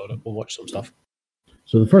we'll watch some stuff.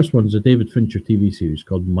 So the first one is a David Fincher TV series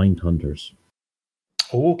called Mindhunters.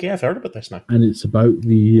 Oh, okay, I've heard about this now. And it's about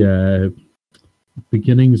the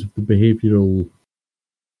beginnings of the behavioural.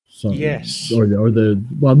 Yes. Or the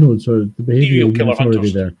behavioural killer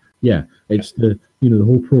hunters. There. Yeah, it's the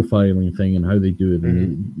whole profiling thing and how they do it.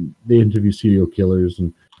 And they interview serial killers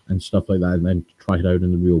and stuff like that, and then try it out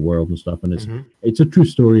in the real world and stuff. And it's a true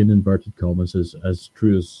story in inverted commas, as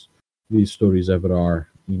true as these stories ever are.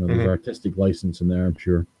 There's artistic license in there, I'm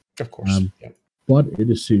sure. Of course. But it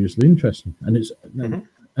is seriously interesting, and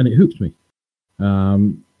and it hooked me.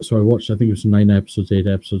 So I watched, I think it was 8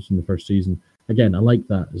 episodes in the first season. Again, I like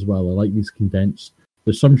that as well. I like these condensed.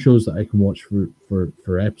 There's some shows that I can watch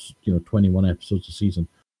for episodes, 21 episodes a season.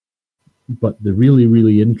 But the really,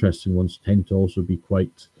 really interesting ones tend to also be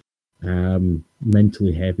quite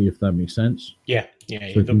mentally heavy, if that makes sense. Yeah.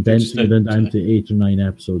 So condensing it down to 8 or 9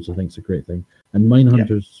 episodes, I think is a great thing. And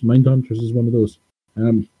Mindhunters is one of those.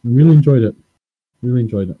 Really enjoyed it.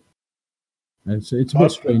 And it's a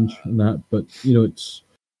bit strange in that, but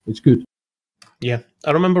it's good. Yeah,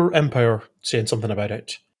 I remember Empire saying something about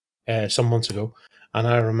it some months ago, and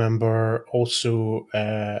I remember also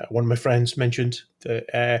one of my friends mentioned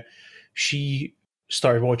that she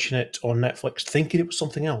started watching it on Netflix, thinking it was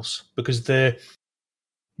something else because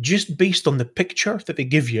just based on the picture that they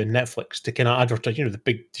give you in Netflix to kind of advertise, the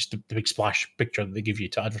big splash picture that they give you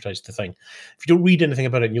to advertise the thing. If you don't read anything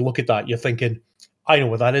about it and you look at that, you're thinking, I know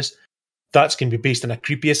what that is. That's going to be based in a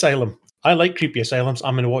creepy asylum. I like creepy asylums.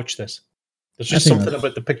 I'm going to watch this. There's just something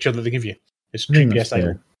about the picture that they give you. It's creepy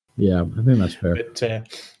asylum. Fair. Yeah, I think that's fair.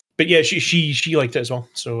 But yeah, she liked it as well.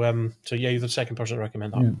 So yeah, you're the second person to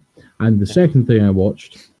recommend that. Yeah. And the second thing I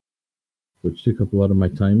watched, which took up a lot of my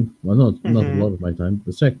time, well, not a lot of my time.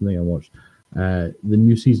 The second thing I watched, the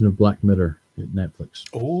new season of Black Mirror at Netflix.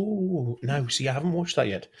 Oh, now see, I haven't watched that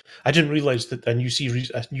yet. I didn't realize that a new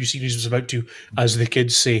series was about to, as the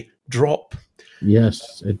kids say, drop.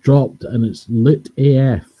 Yes, it dropped, and it's lit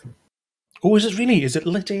AF. Oh, is it really? Is it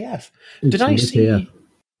lit AF? Did I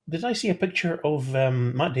see a picture of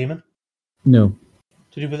Matt Damon? No.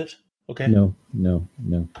 To do with it? Okay. No.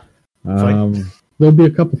 There'll be a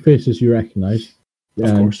couple of faces you recognise.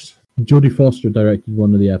 Of course. Jodie Foster directed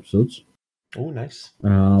one of the episodes. Oh, nice.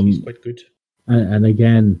 She's quite good. And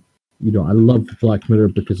again, you know, I love Black Mirror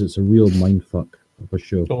because it's a real mindfuck of a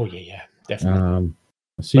show. Oh yeah, definitely.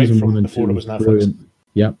 Season right 1 and before 2 it was was Netflix. brilliant.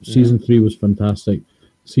 Yep. Season 3 was fantastic.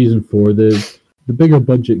 Season 4, the bigger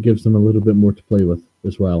budget gives them a little bit more to play with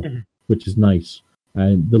as well, which is nice.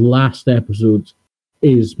 And the last episode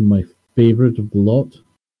is my favorite of the lot.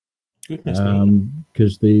 Goodness me.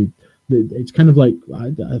 Because it's kind of like,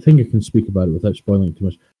 I think I can speak about it without spoiling too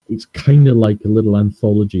much. It's kind of like a little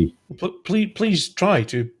anthology. Please try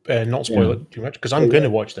to not spoil it too much, because I'm going to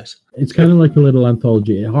watch this. It's kind of like a little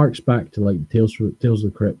anthology. It harks back to like Tales of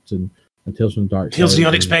the Crypt and Tales from the Dark Side. Tales of the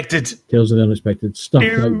Unexpected. Tales of the Unexpected, stuff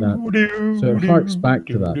like that. So it harks back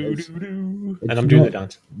to that. And I'm doing the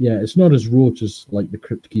dance. Yeah, it's not as roach as like the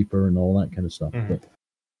Crypt Keeper and all that kind of stuff, but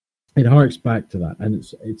it harks back to that, and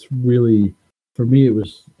it's really, for me, it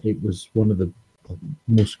was one of the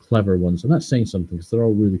most clever ones, and that's saying something because they're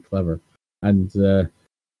all really clever. And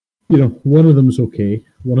you know, one of them's okay,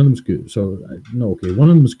 one of them's good. So no, okay, one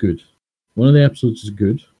of them's good. One of the episodes is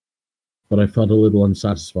good, but I felt a little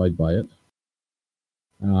unsatisfied by it.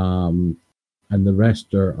 And the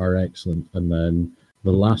rest are excellent. And then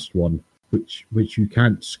the last one, which you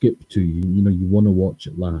can't skip to, you know, you want to watch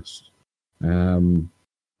it last.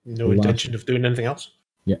 No intention of doing anything else?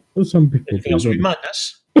 Yeah, well, some people anything else would be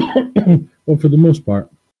madness. Well, for the most part.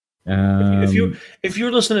 If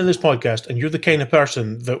you're listening to this podcast and you're the kind of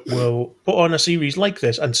person that will put on a series like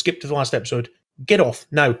this and skip to the last episode, get off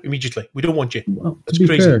now, immediately. We don't want you. Well, to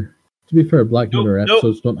be fair, Black Mirror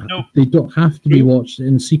episodes don't have to be watched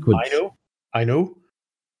in sequence. I know,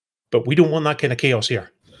 but we don't want that kind of chaos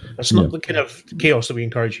here. That's not the kind of chaos that we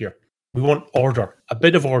encourage here. We want order, a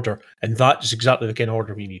bit of order, and that is exactly the kind of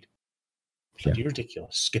order we need. It's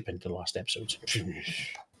ridiculous skipping to the last episodes.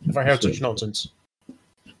 Never heard such nonsense.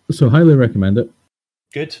 So highly recommend it.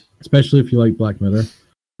 Good. Especially if you like Black Mirror.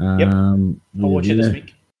 I'll watch it this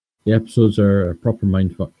week. The episodes are a proper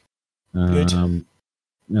mindfuck. Good. And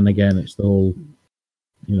again, it's the whole,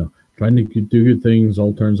 you know, trying to do good things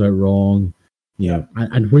all turns out wrong. You know,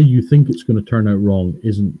 and where you think it's going to turn out wrong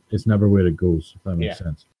it's never where it goes, if that makes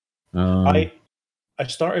sense. I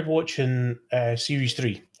started watching Series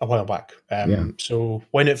 3 a while back. So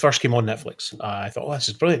when it first came on Netflix, I thought, oh, this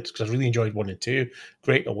is brilliant, because I really enjoyed 1 and 2.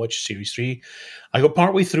 Great, I'll watch Series 3. I got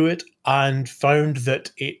partway through it and found that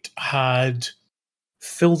it had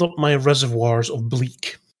filled up my reservoirs of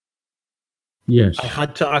bleak. Yes. I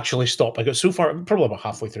had to actually stop. I got so far, probably about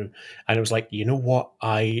halfway through, and it was like, you know what?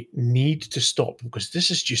 I need to stop because this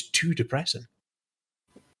is just too depressing.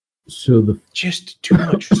 Just too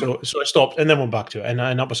much. So I stopped and then went back to it, and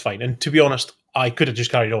that was fine. And to be honest, I could have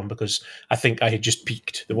just carried on because I think I had just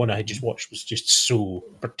peaked. The one I had just watched was just so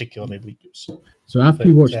particularly bleak. So after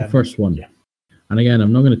you watch the first one, and again,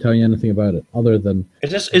 I'm not going to tell you anything about it other than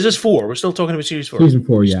is this 4? We're still talking about series 4. Season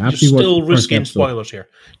 4, yeah. You're still risking spoilers here.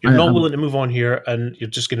 You're not willing to move on here, and you're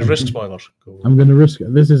just going to risk spoilers. I'm going to risk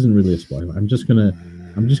it. This isn't really a spoiler. I'm just going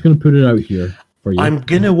to put it out here. I'm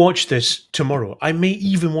going to watch this tomorrow. I may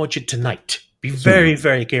even watch it tonight. Be very,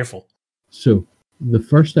 very careful. So, the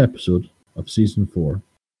first episode of Season 4,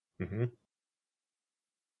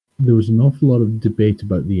 there was an awful lot of debate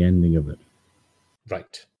about the ending of it.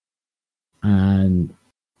 Right. And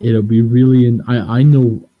it'll be really... I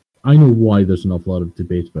know why there's an awful lot of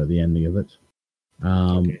debate about the ending of it.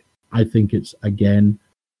 I think it's, again,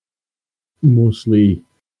 mostly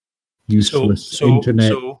useless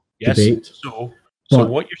internet... debate. So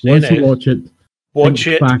what you're saying once you watch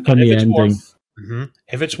it back on the ending.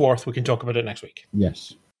 If it's worth, we can talk about it next week.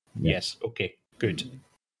 Yes. Okay. Good.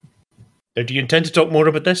 Now, do you intend to talk more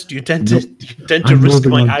about this? Do you intend to risk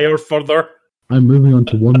my ire further? I'm moving on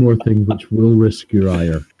to one more thing, which will risk your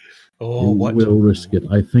ire. Oh, what? Will risk it.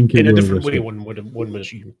 I think it in will a different risk way. it. One would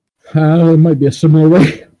assume. It might be a similar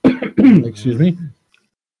way. Excuse me.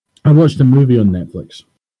 I watched a movie on Netflix.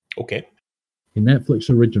 Okay. A Netflix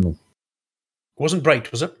original. It wasn't Bright,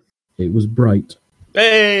 was it? It was Bright.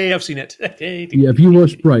 Hey, I've seen it. Yeah, if you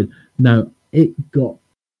watched Bright. Now, it got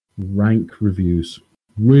rank reviews.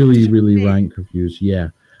 Really, really rank reviews,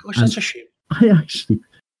 yeah. Gosh, that's a shame.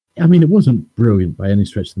 I mean, it wasn't brilliant by any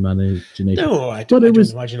stretch of the imagination. No, I don't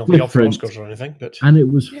imagine it'll be up for Oscars or anything. And it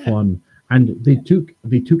was fun. And they took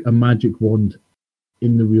a magic wand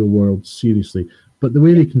in the real world seriously. But the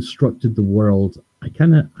way they constructed the world,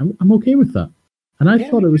 I'm okay with that. And I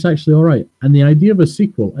thought it was actually all right. And the idea of a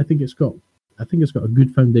sequel, I think it's got a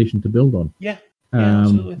good foundation to build on. Yeah,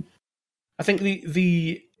 absolutely. I think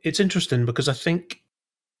it's interesting because I think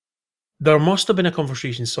there must have been a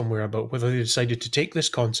conversation somewhere about whether they decided to take this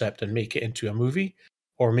concept and make it into a movie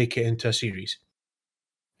or make it into a series.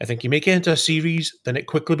 I think you make it into a series, then it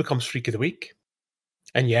quickly becomes Freak of the Week.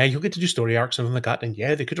 And yeah, you'll get to do story arcs and everything like that. And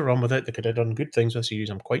yeah, they could have run with it. They could have done good things with the series,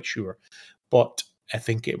 I'm quite sure. But I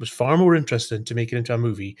think it was far more interesting to make it into a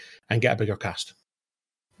movie and get a bigger cast.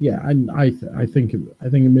 Yeah, and I think it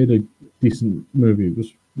made a decent movie. It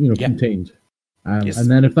was, contained. Yes. And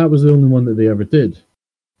then if that was the only one that they ever did,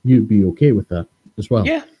 you'd be okay with that as well.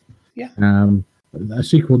 Yeah. A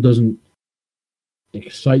sequel doesn't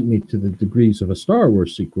excite me to the degrees of a Star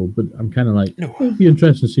Wars sequel, but I'm kind of like, it'd be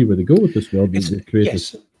interesting to see where they go with this world. Yes,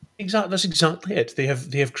 exactly. That's exactly it. They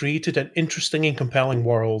have created an interesting and compelling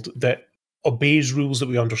world that obeys rules that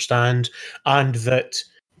we understand, and that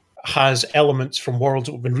has elements from worlds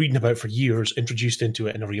that we've been reading about for years introduced into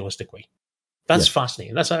it in a realistic way. That's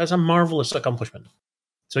fascinating. That's a marvelous accomplishment.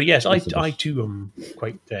 So yes, I too am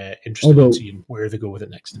quite interested in seeing where they go with it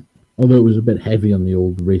next. Although it was a bit heavy on the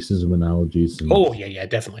old racism analogies. And,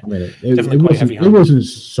 definitely. I mean, it wasn't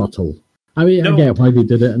subtle. I mean, I get why they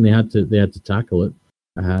did it, and they had to tackle it.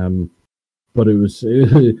 But it was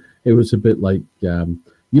a bit like,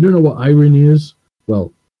 you don't know what irony is?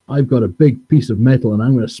 Well, I've got a big piece of metal, and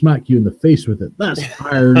I'm going to smack you in the face with it. That's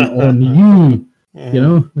iron on you. You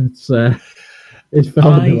know, it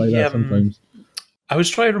felt a bit like that sometimes. I was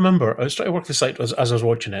trying to work this out as I was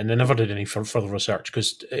watching it, and I never did any further research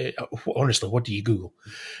because, honestly, what do you Google?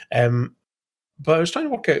 But I was trying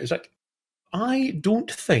to work out, it's like, I don't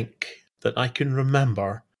think that I can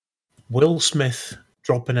remember Will Smith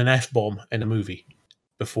dropping an F-bomb in a movie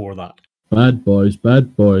before that. Bad boys,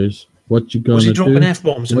 what you gonna do? Was he dropping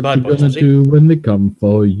F-bombs in Bad Boys? What you gonna do when they come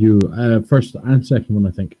for you? First and second one,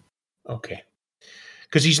 I think. Okay.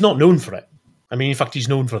 Because he's not known for it. I mean, in fact, he's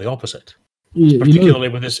known for the opposite. Particularly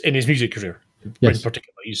in his music career. Yes. In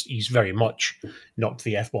particular, he's very much not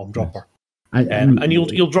the F-bomb dropper. And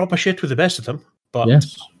you'll drop a shit with the best of them. But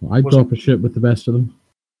yes, I drop a shit with the best of them.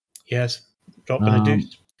 Yes, dropping a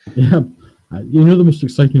deuce. Yeah, the most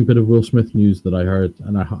exciting bit of Will Smith news that I heard,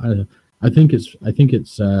 and I think it's a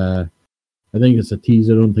tease.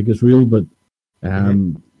 I don't think it's real, but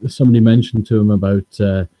somebody mentioned to him about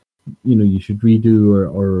you should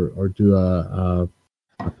redo or do a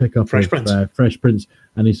pickup Fresh of Prince. Fresh Prince,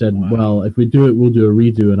 and he said, well, if we do it, we'll do a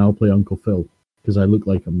redo, and I'll play Uncle Phil because I look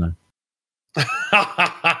like him now.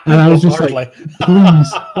 And I was just like,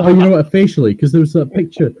 please. Oh, you know what? Facially, because there's a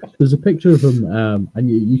picture of him, and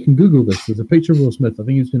you can Google this. There's a picture of Will Smith. I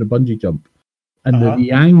think he was doing a bungee jump, and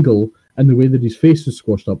the angle and the way that his face is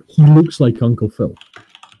squashed up, he looks like Uncle Phil.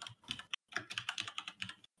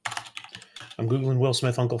 I'm Googling Will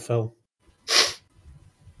Smith Uncle Phil.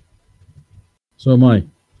 So am I.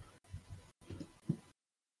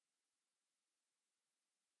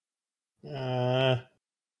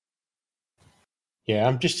 Yeah,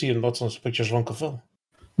 I'm just seeing lots of pictures of Uncle Phil.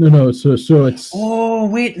 No, so it's... Oh,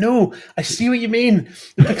 wait, no. I see what you mean.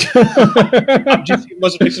 I'm just seeing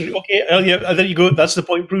lots of pictures. Okay, yeah, there you go. That's the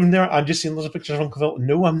point proven there. I'm just seeing lots of pictures of Uncle Phil.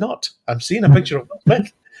 No, I'm not. I'm seeing a picture of Will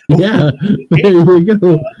Smith. Yeah, there we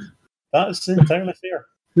go. That's entirely fair.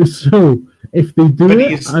 So, if they do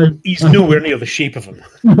he's nowhere near the shape of him.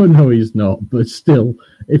 No, he's not. But still,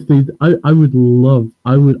 if they, I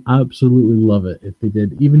would absolutely love it if they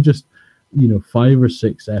did, even just 5 or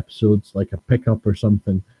 6 episodes, like a pickup or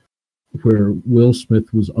something, where Will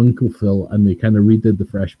Smith was Uncle Phil and they kind of redid the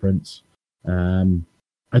Fresh Prince.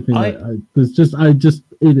 I think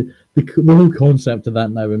the whole concept of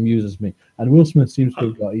that now amuses me. And Will Smith seems to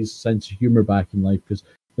have got his sense of humor back in life, because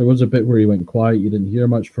there was a bit where he went quiet, you didn't hear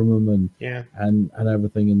much from him, and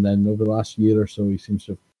everything. And then over the last year or so, he seems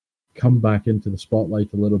to have come back into the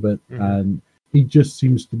spotlight a little bit, and he just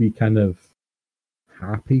seems to be kind of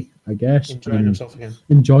happy, I guess. Enjoying himself again.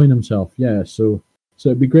 Enjoying himself, yeah. So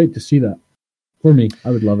it'd be great to see that. For me, I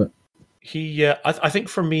would love it. I think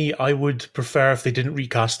for me, I would prefer if they didn't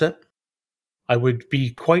recast it. I would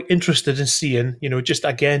be quite interested in seeing, just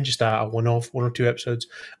a one-off, 1 or 2 episodes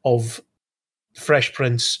of Fresh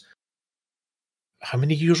Prince. How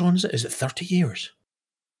many years on is it? Is it 30 years?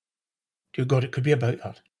 Dear God, it could be about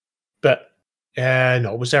that. But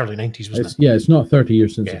no, it was early 90s, wasn't it? Yeah, it's not 30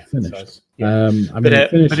 years since it finished. It finished I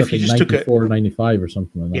think 94, 95 or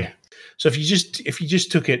something like that. Yeah. So if you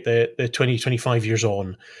just took it the 20, 25 years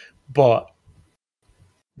on, but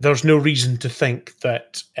there's no reason to think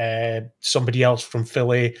that somebody else from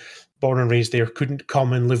Philly, born and raised there, couldn't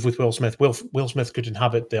come and live with Will Smith. Will Smith could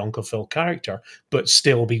inhabit the Uncle Phil character, but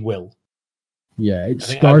still be Will. Yeah, I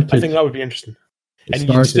think that would be interesting. And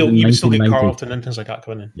you would still get Carlton and things like that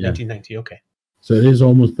coming in. Yeah. 1990, okay. So it is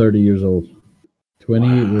almost 30 years old.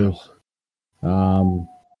 28 years.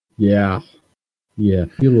 Yeah.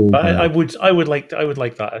 Feel old. But I would like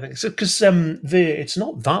that. I think because it's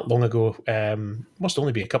not that long ago. Must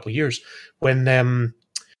only be a couple of years when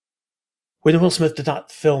when Will Smith did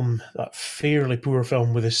that film, that fairly poor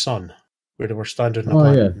film with his son, where they were stranded on a Oh,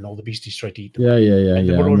 planet yeah. and all the beasties tried to eat them. Yeah. And I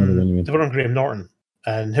know the one you mean. they were on Graham Norton,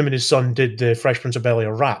 and him and his son did the Fresh Prince of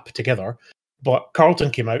Bel-Air rap together. But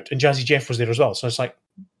Carlton came out, and Jazzy Jeff was there as well. So it's like,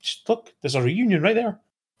 just look, there's a reunion right there.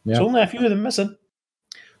 Yeah. There's only a few of them missing.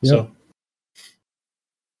 Yeah. So,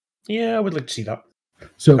 yeah, I would like to see that.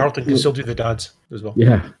 So Carlton can still do the dads as well.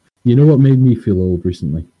 Yeah. You know what made me feel old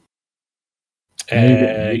recently?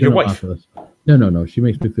 Your wife. No. She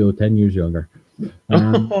makes me feel 10 years younger.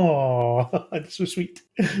 Oh, that's so sweet.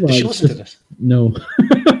 Well, does she listen to this? No.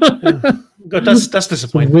 God, that's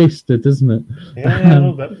disappointing. It's wasted, isn't it? Yeah, a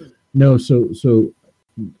little bit. No, so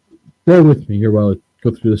bear with me here while I go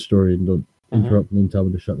through the story and don't interrupt me and tell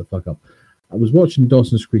me to shut the fuck up. I was watching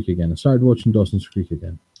Dawson's Creek again. I started watching Dawson's Creek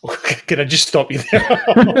again. Can I just stop you there?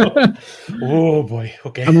 Oh boy,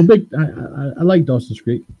 okay. I like Dawson's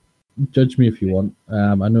Creek. Judge me if you want.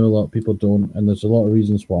 I know a lot of people don't, and there's a lot of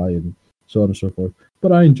reasons why, and so on and so forth.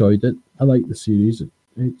 But I enjoyed it. I like the series.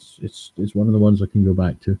 It's one of the ones I can go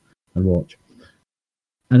back to and watch.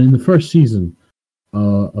 And in the first season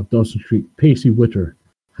of Dawson's Creek, Pacey Witter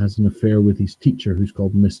has an affair with his teacher, who's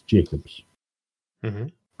called Miss Jacobs. Mm-hmm.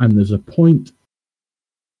 And there's a point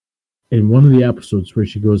in one of the episodes where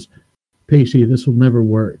she goes, "Pacey, this will never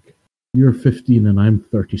work. You're 15 and I'm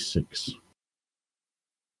 36.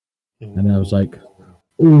 And I was like,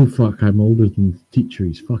 oh fuck, I'm older than the teacher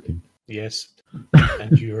he's fucking. Yes.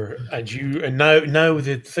 and now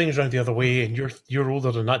the thing's around the other way, and you're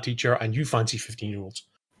older than that teacher, and you fancy 15-year-olds.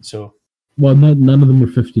 So, well, none of them were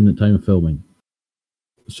 15 at the time of filming,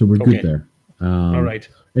 so we're good there. All right.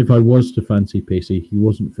 If I was to fancy Pacey, he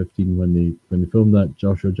wasn't 15 when they filmed that.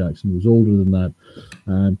 Joshua Jackson was older than that,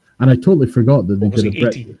 and I totally forgot that they did a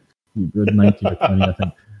 18? 19 or 20, I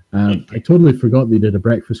think. I totally forgot they did a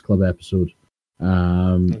Breakfast Club episode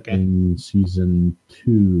in season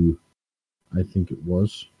 2, I think it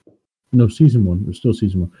was. No, season 1. It was still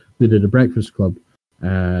season 1. They did a Breakfast Club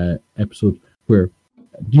episode where...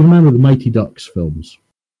 Do you remember the Mighty Ducks films?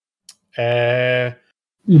 You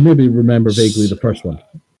maybe remember vaguely the first one.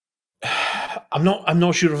 I'm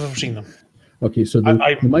not sure if I've ever seen them. Okay, so I'm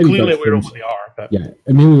the Mighty clearly Ducks aware films, of what they are. But yeah,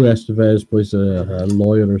 Emilio Estevez plays a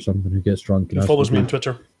lawyer or something who gets drunk. He follows me on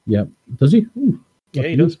Twitter. Yeah, does he? Ooh, yeah,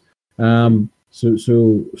 he does. So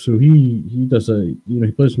he does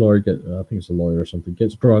he plays a lawyer. I think it's a lawyer or something.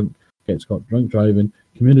 Gets drunk, gets caught drunk driving.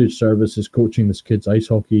 Community service is coaching this kid's ice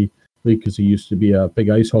hockey league because he used to be a big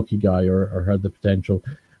ice hockey guy or had the potential.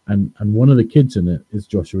 And one of the kids in it is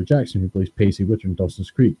Joshua Jackson, who plays Pacey Witter in Dawson's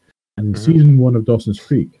Creek. And in season 1 of Dawson's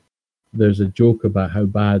Creek, there's a joke about how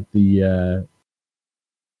bad the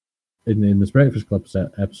in this Breakfast Club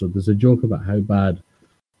episode, there's a joke about how bad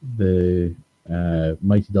the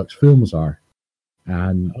Mighty Ducks films are.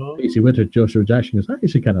 And Pacey Witter, Joshua Jackson goes, I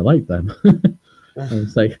actually kind of like them. And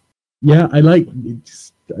it's like, yeah, I like it.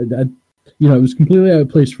 It was completely out of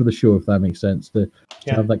place for the show, if that makes sense, to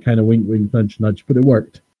have that kind of wink, wink, nudge, nudge, but it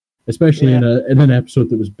worked, especially in an episode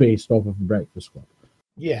that was based off of the Breakfast Club.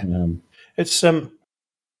 Yeah, it's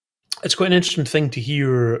quite an interesting thing to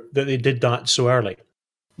hear that they did that so early.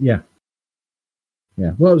 Yeah.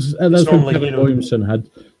 Well, that's when Kevin Williamson had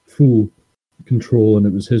full control, and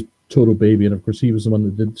it was his total baby, and of course he was the one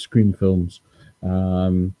that did the Scream films.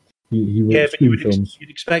 He wrote Scream films. You'd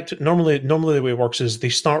expect normally the way it works is they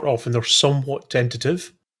start off and they're somewhat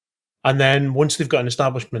tentative, and then once they've got an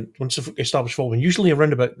established following, usually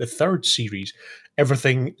around about the third series,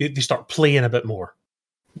 everything they start playing a bit more.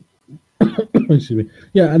 Excuse me.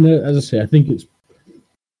 Yeah, and as I say, I think it's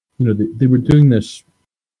they were doing this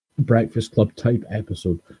Breakfast Club type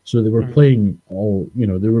episode, so they were playing all.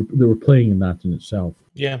 They were playing in that in itself.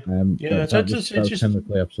 Yeah, that was kind of the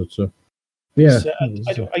play episode. So. Yeah,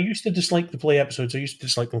 I used to dislike the play episodes. I used to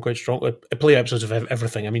dislike them quite strongly. Play episodes of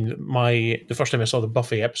everything. I mean, the first time I saw the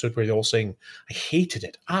Buffy episode where they all sing, I hated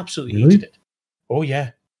it. Absolutely hated it. Oh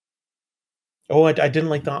yeah. Oh, I didn't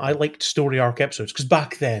like that. I liked story arc episodes because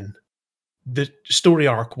back then, the story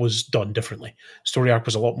arc was done differently. Story arc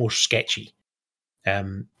was a lot more sketchy.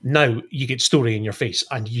 Now you get story in your face,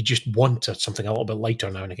 and you just want something a little bit lighter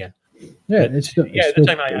now and again. Yeah, it's still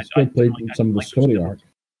played in some of the story arc.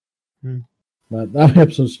 That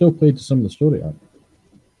episode still played to some of the story arc.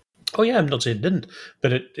 Oh yeah, I'm not saying it didn't,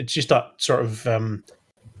 but it's just that sort of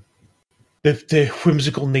the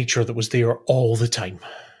whimsical nature that was there all the time.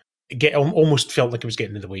 It almost felt like it was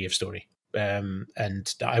getting in the way of story,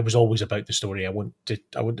 and I was always about the story. I want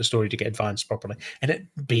the story to get advanced properly, and it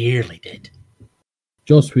barely did.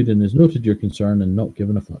 Joss Whedon has noted your concern and not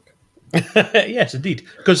given a fuck. Yes, indeed.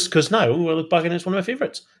 Because now I look back and it's one of my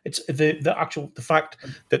favourites. It's the fact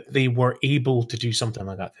that they were able to do something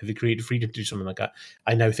like that. They created freedom to do something like that.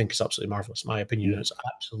 I now think it's absolutely marvelous. My opinion has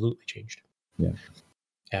absolutely changed. Yeah.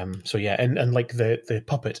 So yeah, and like the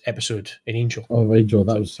puppet episode in Angel. Oh, Angel,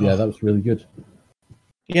 that was really good.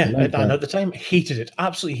 Yeah, and at the time, I hated it.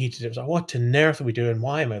 Absolutely hated it. I was like, what on earth are we doing?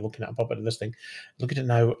 Why am I looking at a puppet of this thing? Look at it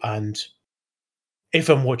now, and if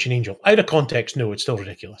I'm watching Angel, out of context, no, it's still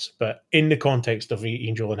ridiculous. But in the context of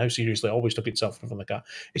Angel and how seriously it always took itself and everything like that,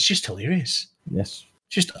 it's just hilarious. Yes.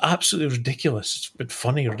 Just absolutely ridiculous, but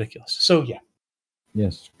funny ridiculous. So, yeah.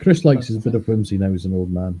 Yes. Chris likes his bit of whimsy now he's an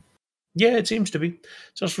old man. Yeah, it seems to be.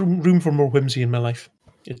 So there's room for more whimsy in my life,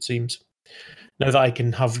 it seems. Now that I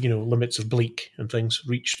can have, limits of bleak and things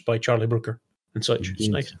reached by Charlie Brooker and such. Indeed. It's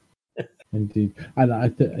nice. Indeed, and I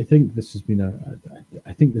think this has been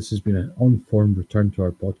an unformed return to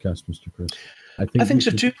our podcast, Mr. Chris. I think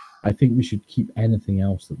so too. I think we should keep anything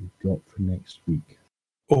else that we've got for next week.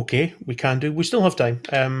 Okay, we can do. We still have time.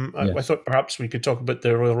 Yes. I thought perhaps we could talk about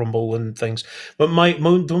the Royal Rumble and things, but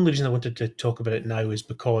the only reason I wanted to talk about it now is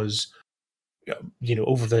because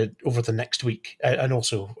over the next week, and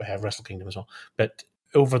also Wrestle Kingdom as well, but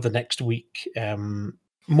over the next week,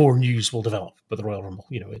 more news will develop with the Royal Rumble.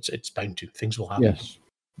 It's bound to. Things will happen. Yes.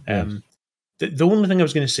 The only thing I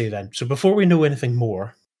was going to say then, so before we know anything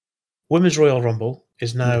more, Women's Royal Rumble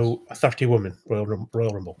is now a 30-woman Royal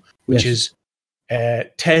Rumble, which is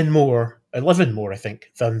 11 more, I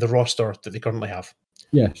think, than the roster that they currently have.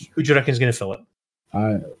 Yes. Who do you reckon is going to fill it?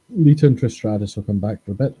 Lita and Trish Stratus will come back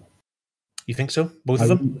for a bit. You think so? Both of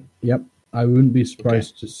them? Yep. I wouldn't be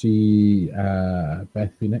surprised to see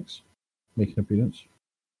Beth Phoenix make an appearance.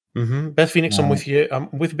 Mm-hmm. Beth Phoenix, I'm with you. I'm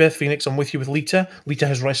with Beth Phoenix. I'm with you with Lita. Lita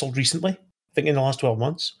has wrestled recently. I think in the last 12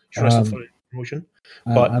 months. She wrestled for a promotion.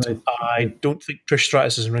 But I don't think Trish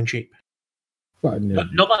Stratus is in ring shape. Not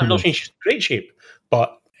that I'm not saying she's in great shape,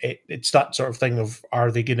 but it's that sort of thing of,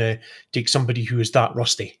 are they going to take somebody who is that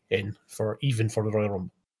rusty in for the Royal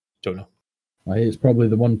Rumble? Don't know. It's probably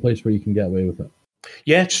the one place where you can get away with it.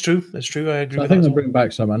 Yeah, it's true. It's true. I agree. So I think they'll bring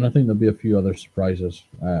back some, and I think there'll be a few other surprises.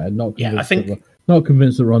 Not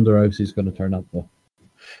convinced that Ronda Rousey's going to turn up though.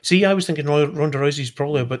 See, I was thinking Ronda Rousey's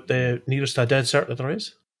probably about the nearest to a dead cert that there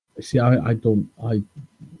is. See,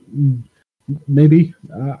 maybe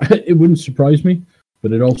it wouldn't surprise me,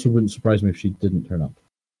 but it also wouldn't surprise me if she didn't turn up.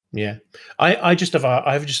 Yeah, I just have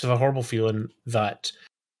a horrible feeling that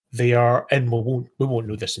they are, and we won't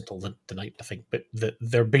know this until the night, I think, but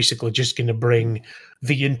they're basically just going to bring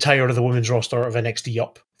the entire of the women's roster of NXT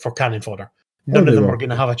up for cannon fodder. None of them are going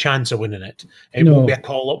to have a chance of winning it. It won't be a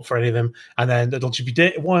call up for any of them, and then it'll just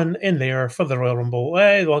be one in there for the Royal Rumble.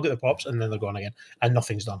 They'll get the pops, and then they're gone again, and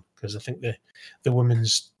nothing's done, because I think the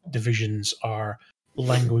women's divisions are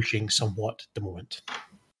languishing somewhat at the moment.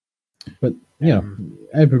 But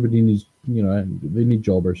everybody needs, they need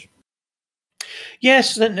jobbers.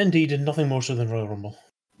 Yes, indeed, and nothing more so than Royal Rumble.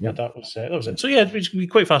 Yeah, that was it. So yeah, it's going to be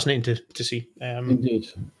quite fascinating to see. Indeed,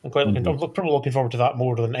 I'm probably looking forward to that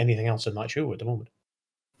more than anything else in that show at the moment.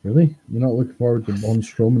 Really, you're not looking forward to Braun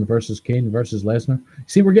Strowman versus Kane versus Lesnar?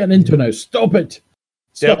 See, we're getting into it now. Stop it!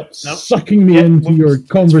 Stop sucking me into your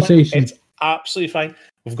conversation. It's absolutely fine.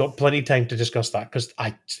 We've got plenty of time to discuss that, because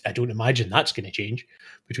I don't imagine that's going to change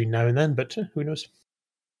between now and then. But who knows?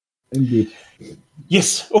 Indeed.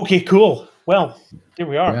 Yes. Okay. Cool. Well, here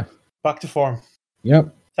we are. Yeah. Back to form.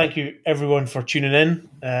 Yep. Thank you, everyone, for tuning in.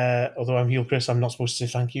 Although I'm Heel Chris, I'm not supposed to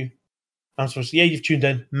say thank you. I'm supposed to say, you've tuned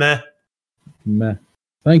in. Meh.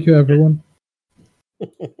 Thank you, everyone.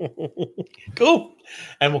 Cool.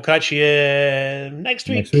 And we'll catch you next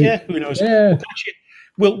week. Yeah, who knows? Yeah.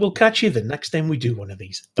 We'll catch you the next time we do one of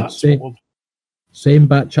these. That's what we'll do. Same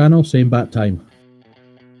bat channel, same bat time.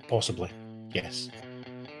 Possibly. Yes.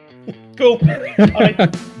 Cool. All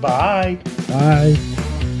right. Bye. Bye.